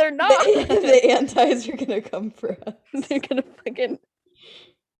 Well, they're not. The antis are gonna come for us. They're gonna fucking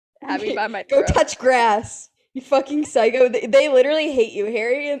have me by my throat. Go touch grass. You fucking psycho. They literally hate you.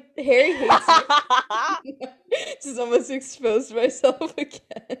 Harry hates you. Just almost exposed myself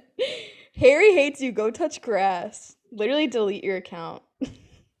again. Harry hates you. Go touch grass. Literally delete your account.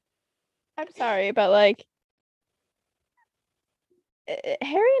 I'm sorry, but like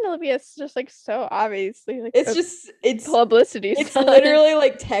Harry and Olivia is just like so obviously like it's publicity. It's literally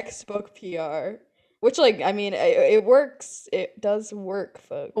like textbook PR. Which, like, I mean, it works. It does work,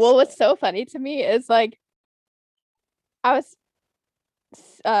 folks. Well, what's so funny to me is like I was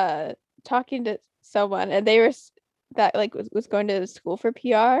talking to someone and they were that like was going to school for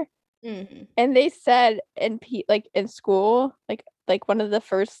PR, and they said in school like one of the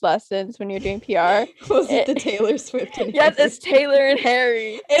first lessons when you're doing PR was it the Taylor Swift and yes, it's Taylor and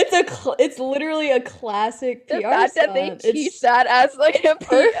Harry. It's literally a classic PR. The fact that they teach that as like a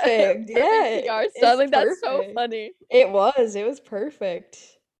perfect, PR stuff, like that's so funny. It was perfect.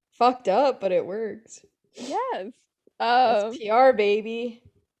 Fucked up, but it worked. Yes. That's PR, baby.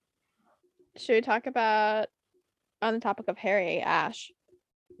 Should we talk about on the topic of Harry, Ash?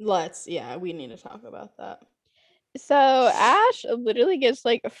 We need to talk about that. So Ash literally gets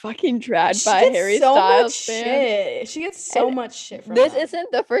like fucking dragged by Harry Styles fans. Shit. She gets so much shit from this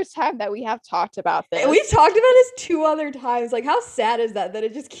isn't the first time that we have talked about this. We've talked about this 2 other times. Like, how sad is that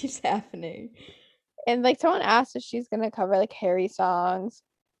it just keeps happening? And like someone asked if she's gonna cover like Harry songs.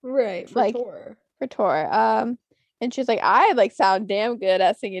 Right, for like, tour. For tour. And she's like, I like sound damn good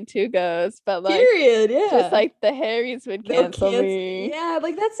at singing Two Ghosts, but like period, yeah. Just like the Harrys would cancel me. Yeah,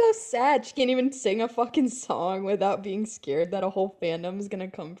 like that's so sad. She can't even sing a fucking song without being scared that a whole fandom is gonna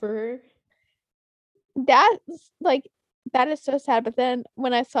come for her. That is so sad. But then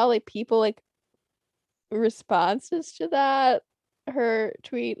when I saw like people like responses to that, her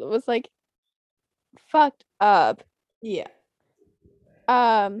tweet was like fucked up. Yeah.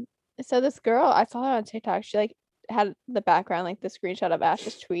 So this girl, I saw her on TikTok, she like had the background like the screenshot of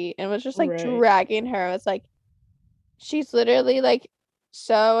Ash's tweet and was just like dragging her. It was like she's literally like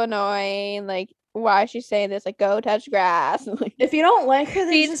so annoying. Like, why is she saying this? Like, go touch grass. Like, if you don't like her,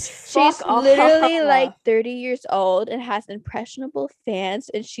 then she's literally like 30 years old and has impressionable fans,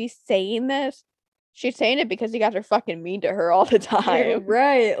 and she's saying this. She's saying it because you guys are fucking mean to her all the time.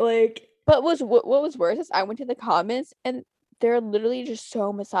 Right. Like, but what was worse is I went to the comments and they're literally just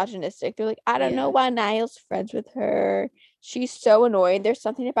so misogynistic. They're like, I don't know why Niall's friends with her. She's so annoying. There's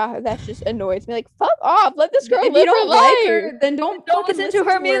something about her that just annoys me. Like, fuck off. Let this girl live her life. If you don't like her, then don't listen to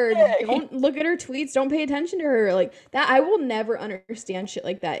her music. Don't look at her tweets. Don't pay attention to her. Like that, I will never understand shit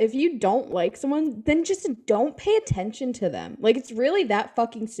like that. If you don't like someone, then just don't pay attention to them. Like, it's really that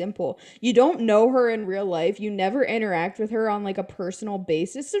fucking simple. You don't know her in real life. You never interact with her on like a personal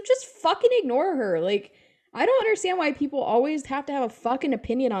basis. So just fucking ignore her. Like, I don't understand why people always have to have a fucking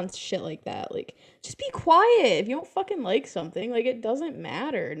opinion on shit like that. Like, just be quiet. If you don't fucking like something, like, it doesn't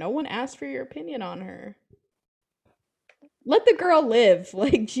matter. No one asked for your opinion on her. Let the girl live.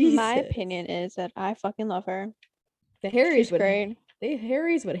 Like, Jesus. My opinion is that I fucking love her. The Harrys would hate me. The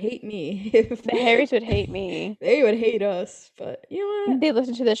Harrys would hate me. They would hate us, but you know what? They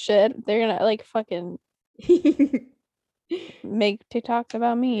listen to this shit. They're gonna like fucking make TikToks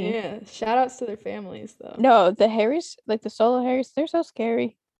about me. Yeah, shout outs to their families though. No, the Harrys, like the solo Harrys, they're so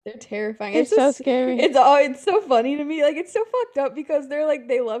scary. They're terrifying. It's so scary. It's so funny to me. Like, it's so fucked up because they're like,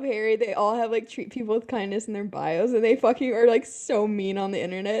 they love Harry. They all have like treat people with kindness in their bios, and they fucking are like so mean on the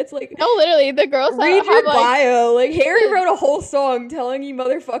internet. It's like, no, literally, the girls read your bio. Like, Harry wrote a whole song telling you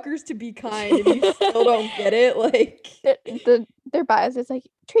motherfuckers to be kind, and you still don't get it. Like, their bios is like,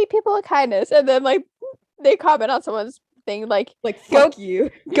 treat people with kindness, and then like they comment on someone's thing like fuck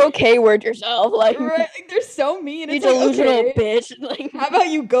you, go K-word yourself, like, right, like they're so mean. You delusional bitch. Like, how about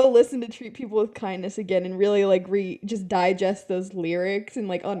you go listen to Treat People with Kindness again and really like just digest those lyrics and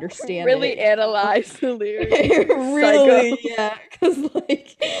like understand really analyze the lyrics. Really, yeah, because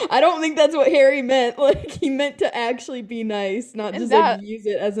like I don't think that's what Harry meant. Like, he meant to actually be nice, not just like use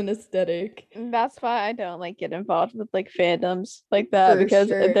it as an aesthetic. That's why I don't like get involved with like fandoms like that, because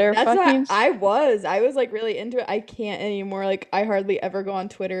they're fucking. I was like really into it. I can't anymore. Like, I hardly ever go on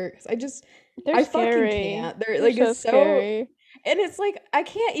Twitter because I fucking can't. They're like, it's so scary. And it's like, I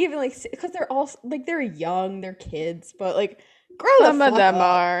can't even like, because they're all like, they're young, they're kids, but like, some of them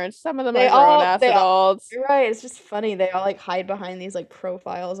are grown-ass adults. Right, it's just funny. They all like hide behind these like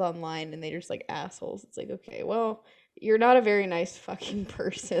profiles online, and they're just like assholes. It's like, okay, well, you're not a very nice fucking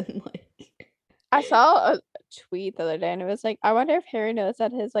person. Like, I saw a tweet the other day, and it was like, I wonder if Harry knows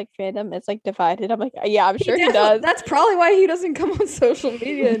that his like fandom is like divided. I'm like, yeah, I'm sure he does. That's probably why he doesn't come on social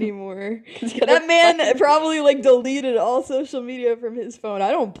media anymore. That man probably like deleted all social media from his phone.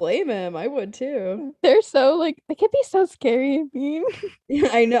 I don't blame him. I would too. They're so like, they can be so scary and mean. Yeah,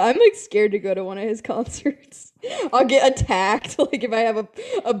 I know. I'm like scared to go to one of his concerts. I'll get attacked. Like, if I have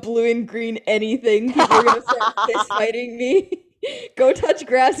a blue and green anything, people are gonna start fist fighting me. Go touch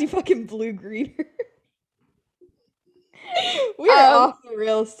grass, you fucking blue greener. We are off the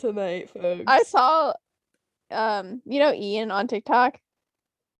rails tonight, folks. I saw, you know, Ian on TikTok.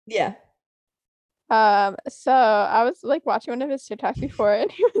 Yeah. So I was like watching one of his TikToks before,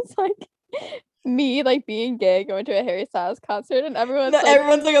 and he was like, me like being gay going to a Harry Styles concert, and everyone's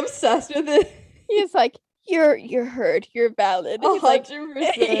like obsessed with it. He's like, you're heard, you're valid.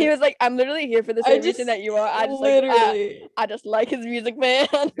 100%. He was like, I'm literally here for the same reason that you are. I just like his music, man.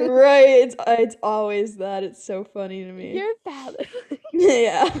 Right, it's always that. It's so funny to me. You're valid.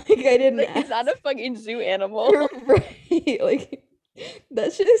 Yeah, like, I didn't like, he's not a fucking zoo animal. Right, like,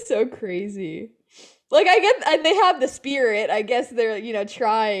 that shit is so crazy. Like, I get they have the spirit. I guess they're, you know,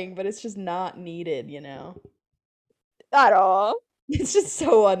 trying, but it's just not needed, you know, at all. It's just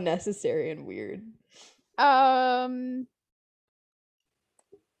so unnecessary and weird.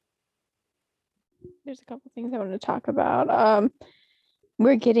 there's a couple things I want to talk about.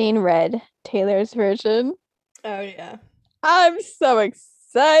 We're getting Red, Taylor's version. Oh yeah. I'm so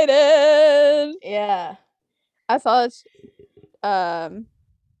excited. Yeah. I saw this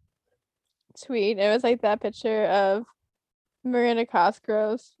tweet. It was like that picture of Miranda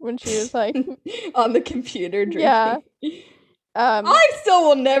Cosgrove when she was like on the computer drinking. Yeah. I still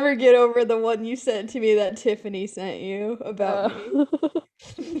will never get over the one you sent to me that Tiffany sent you about me.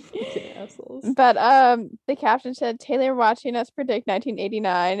 Fucking assholes. But the caption said Taylor watching us predict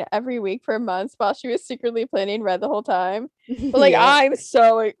 1989 every week for months while she was secretly planning Red the whole time. But like yeah. I'm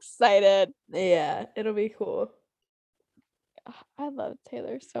so excited. Yeah, it'll be cool. I love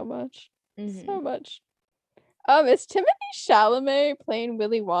Taylor so much. So much. Is Timothée Chalamet playing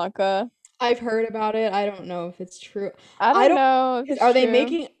Willy Wonka? I've heard about it. I don't know if it's true. I don't know if it's are true. They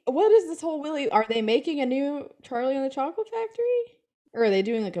making what is this whole Willy? Are they making a new Charlie and the Chocolate Factory? Or are they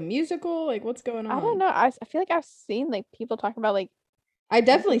doing like a musical? Like what's going on? I don't know. I feel like I've seen like people talking about like I've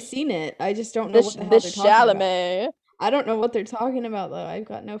definitely seen it. I just don't know what the hell they're talking about. I don't know what they're talking about though. I've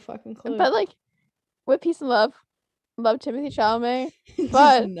got no fucking clue. But like with Peace and Love Timothée Chalamet.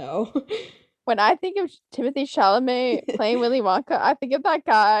 But no. When I think of Timothée Chalamet playing Willy Wonka, I think of that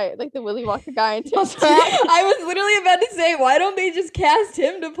guy, like the Willy Wonka guy in TikTok. I was literally about to say, why don't they just cast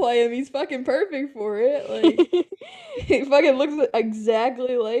him to play him? He's fucking perfect for it. Like, he fucking looks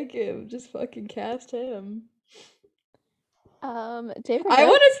exactly like him. Just fucking cast him. David. I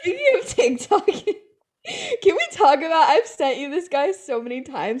want to, speaking of TikTok, can we talk about, I've sent you this guy so many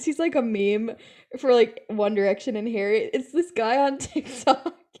times. He's like a meme for like One Direction and Harry. It's this guy on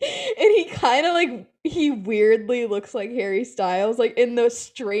TikTok. And he kind of like, he weirdly looks like Harry Styles, like in the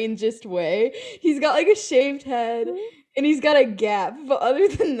strangest way. He's got like a shaved head and he's got a gap, but other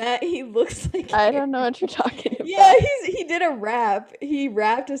than that, he looks like I don't know what you're talking about. Yeah, he did a rap. He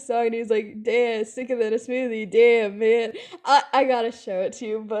rapped a song and he was like, damn, sicker than a smoothie, damn, man. I gotta show it to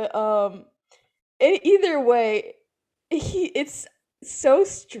you, but either way, it's so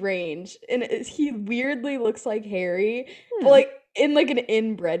strange, and he weirdly looks like Harry, but like in like an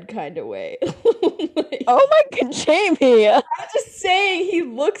inbred kind of way. Like, oh my god, Jamie! I'm just saying, he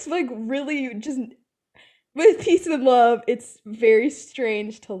looks like really just with Peace and Love. It's very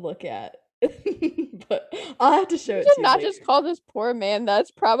strange to look at. But I'll have to show it to you. You not just call this poor man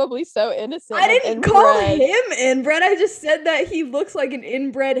that's probably so innocent. I didn't call him inbred. I just said that he looks like an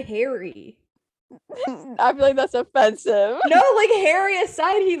inbred Harry. I feel like that's offensive. No, like Harry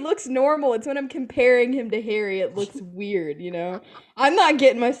aside, he looks normal. It's when I'm comparing him to Harry, it looks weird, you know? I'm not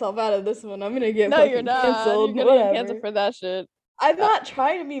getting myself out of this one. I'm gonna get fucking canceled. You're gonna get canceled for that shit. I'm not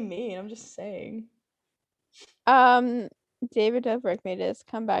trying to be mean. I'm just saying. David Dobrik made his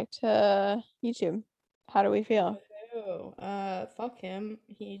comeback to YouTube. How do we feel? Fuck him.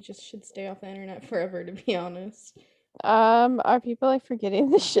 He just should stay off the internet forever, to be honest. Are people like forgetting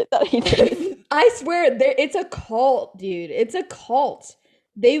the shit that he did? I swear, it's a cult, dude. It's a cult.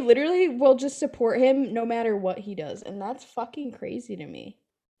 They literally will just support him no matter what he does, and that's fucking crazy to me.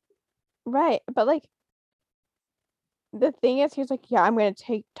 Right, but like, the thing is, he's like, yeah, I'm gonna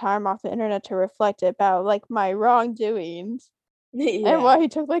take time off the internet to reflect about like my wrongdoings. Yeah. And why he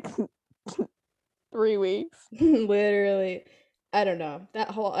took like 3 weeks. Literally. I don't know.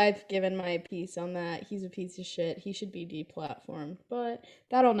 I've given my piece on that. He's a piece of shit. He should be deplatformed, but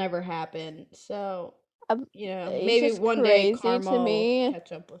that'll never happen. So, you know, maybe one day karma will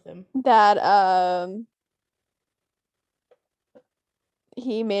catch up with him. That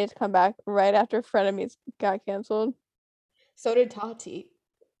he made his comeback right after Frenemies got canceled. So did Tati.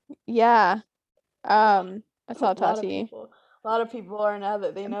 Yeah. I saw Tati. A lot of people are now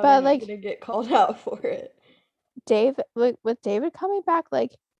that they know they're not gonna get called out for it. With David coming back,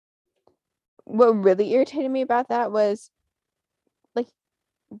 like, what really irritated me about that was, like,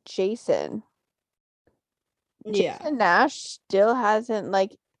 Jason. Yeah. Jason Nash still hasn't,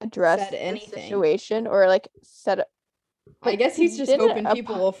 like, addressed the situation or, like, said. I guess he's just hoping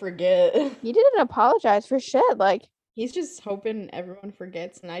people will forget. He didn't apologize for shit, like. He's just hoping everyone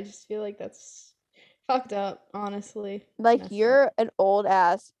forgets, and I just feel like that's fucked up, honestly. Like, you're an old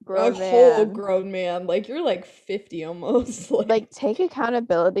ass grown man. A whole grown man. Like, you're like 50 almost. Like, take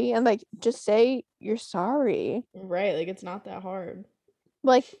accountability and like just say you're sorry. Right, like it's not that hard.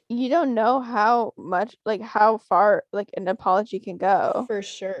 Like, you don't know how much, like how far like an apology can go. For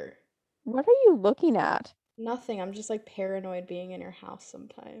sure. What are you looking at? Nothing. I'm just like paranoid being in your house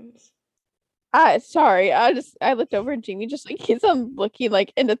sometimes. Sorry. I looked over at Jamie just like he's looking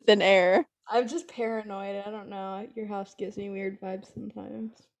like into thin air. I'm just paranoid. I don't know. Your house gives me weird vibes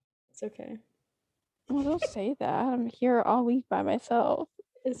sometimes. It's okay. Well, don't say that. I'm here all week by myself.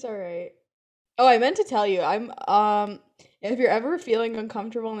 It's all right. Oh, I meant to tell you, if you're ever feeling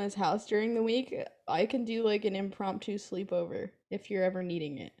uncomfortable in this house during the week, I can do like an impromptu sleepover if you're ever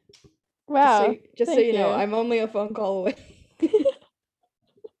needing it. Wow. Just so you know, I'm only a phone call away.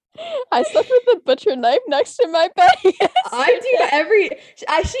 I slept with a butcher knife next to my bed yesterday.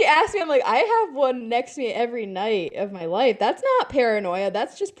 She asked me, I'm like, I have one next to me every night of my life. That's not paranoia.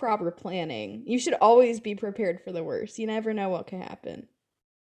 That's just proper planning. You should always be prepared for the worst. You never know what can happen.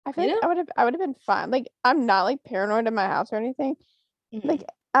 I feel like I would have been fine. Like, I'm not like paranoid in my house or anything. Like,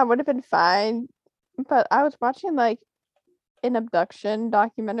 I would have been fine. But I was watching like an abduction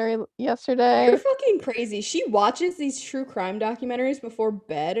documentary yesterday. You're fucking crazy. She watches these true crime documentaries before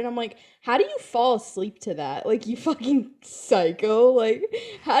bed, and I'm like, how do you fall asleep to that? Like, you fucking psycho. Like,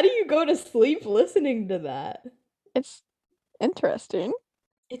 how do you go to sleep listening to that? It's interesting.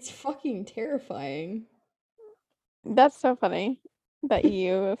 It's fucking terrifying. That's so funny that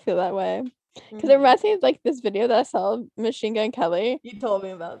you feel that way. Because it reminds me of like this video that I saw of Machine Gun Kelly. You told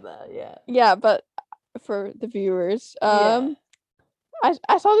me about that, yeah. Yeah, but for the viewers, I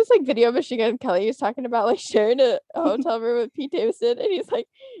saw this like video of Machine Gun Kelly. He was talking about like sharing a hotel room with Pete Davidson, and he's like,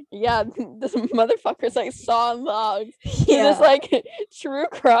 "Yeah, this motherfucker's like sawing logs." Yeah, this like true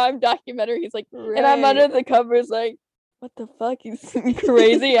crime documentary. He's like, and I'm under the covers, like, what the fuck? He's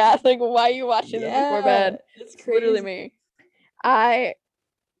crazy ass. Like, why are you watching this before bed? It's crazy. Literally me.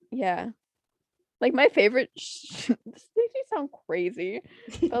 Like my favorite. This makes me sound crazy,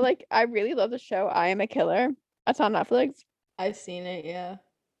 but like I really love the show I Am a Killer. It's on Netflix. I've seen it, yeah.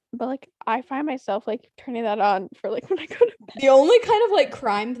 But like I find myself like turning that on for like when I go to bed. The only kind of like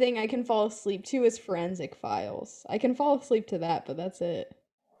crime thing I can fall asleep to is Forensic Files. I can fall asleep to that, but that's it.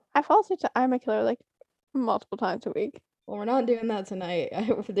 I fall asleep to I Am a Killer like multiple times a week. Well, we're not doing that tonight.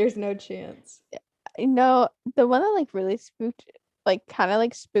 There's no chance. You know, the one that like really kind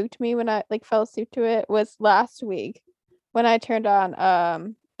of spooked me when I like fell asleep to it was last week when I turned on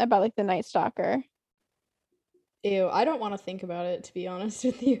about like the Night Stalker. Ew, I don't want to think about it, to be honest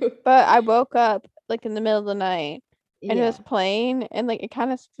with you. But I woke up like in the middle of the night and it was playing and like it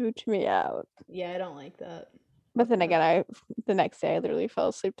kind of spooked me out. Yeah, I don't like that. But then again, the next day I literally fell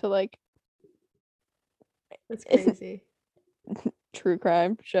asleep to like that's crazy. True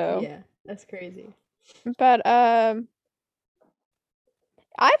crime show. Yeah, that's crazy. But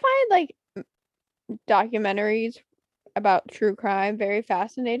I find like documentaries about true crime very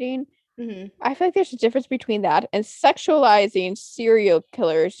fascinating. I feel like there's a difference between that and sexualizing serial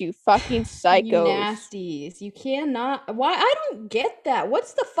killers, you fucking psychos. You nasties. You cannot. Why? I don't get that.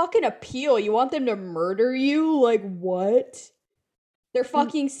 What's the fucking appeal? You want them to murder you? Like, what? They're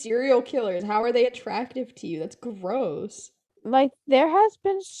fucking serial killers. How are they attractive to you? That's gross. Like, there has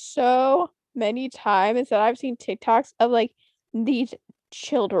been so many times that I've seen TikToks of like these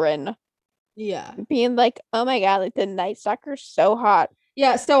children. Yeah. Being like, oh my god, like the Night Stalker's so hot.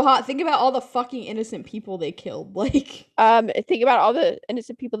 Yeah, so hot. Think about all the fucking innocent people they killed. Like, think about all the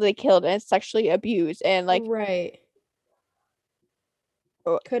innocent people they killed and sexually abused and like, right.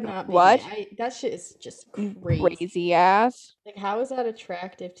 Could not be. What? That shit is just crazy. Crazy ass. Like, how is that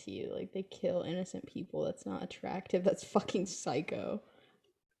attractive to you? Like, they kill innocent people. That's not attractive. That's fucking psycho.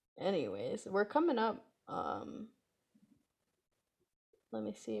 Anyways, we're coming up. Let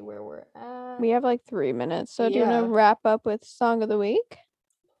me see where we're at. We have like 3 minutes. So do you want to wrap up with Song of the Week?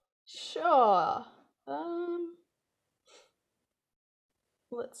 Sure.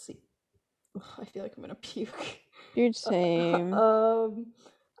 Let's see. I feel like I'm gonna puke. Dude, same. I'm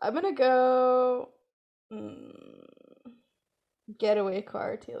gonna go Getaway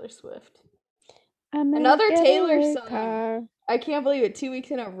Car, Taylor Swift. Another Taylor song. Car. I can't believe it. 2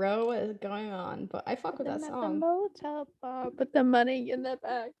 weeks in a row is going on, but I fuck with that song. The motel bar, put the money in the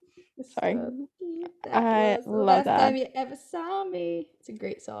bag. Sorry. I love that. Last time you ever saw me. It's a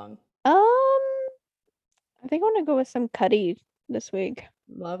great song. I think I want to go with some Cudi this week.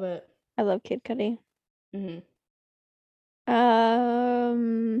 Love it. I love Kid Cudi.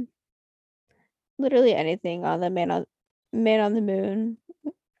 Literally anything on the Man on the Moon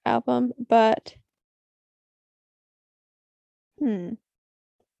album, but I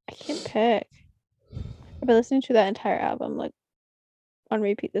can't pick. I've been listening to that entire album like on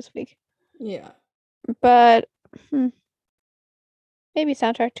repeat this week. Yeah. But maybe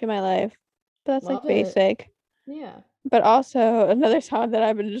Soundtrack to My Life. But that's like basic. Yeah. But also another song that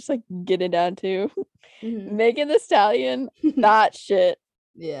I've been just like getting down to. Megan Thee Stallion, that shit.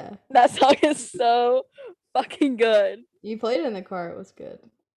 Yeah. That song is so fucking good. You played it in the car, it was good.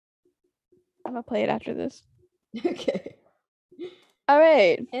 I'm gonna play it after this. Okay. All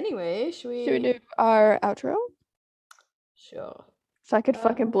right. Anyway, should we do our outro? Sure. So I could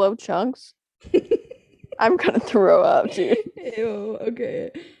fucking blow chunks. I'm gonna throw up, dude. Ew,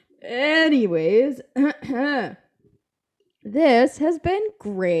 okay. Anyways, this has been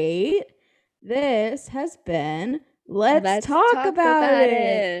great. This has been Let's talk about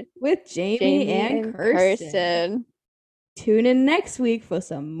it with Jamie and Kirsten. Tune in next week for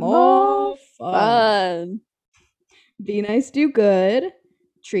some more fun. Be nice, do good.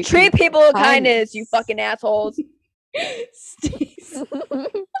 Treat people with kindness, you fucking assholes.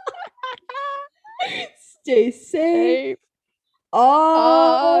 Stay safe.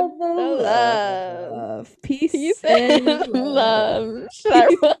 All the love. Peace and love.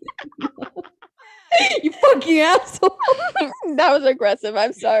 You fucking asshole. That was aggressive.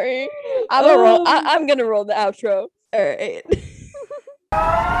 I'm sorry. I'm gonna roll the outro. All right.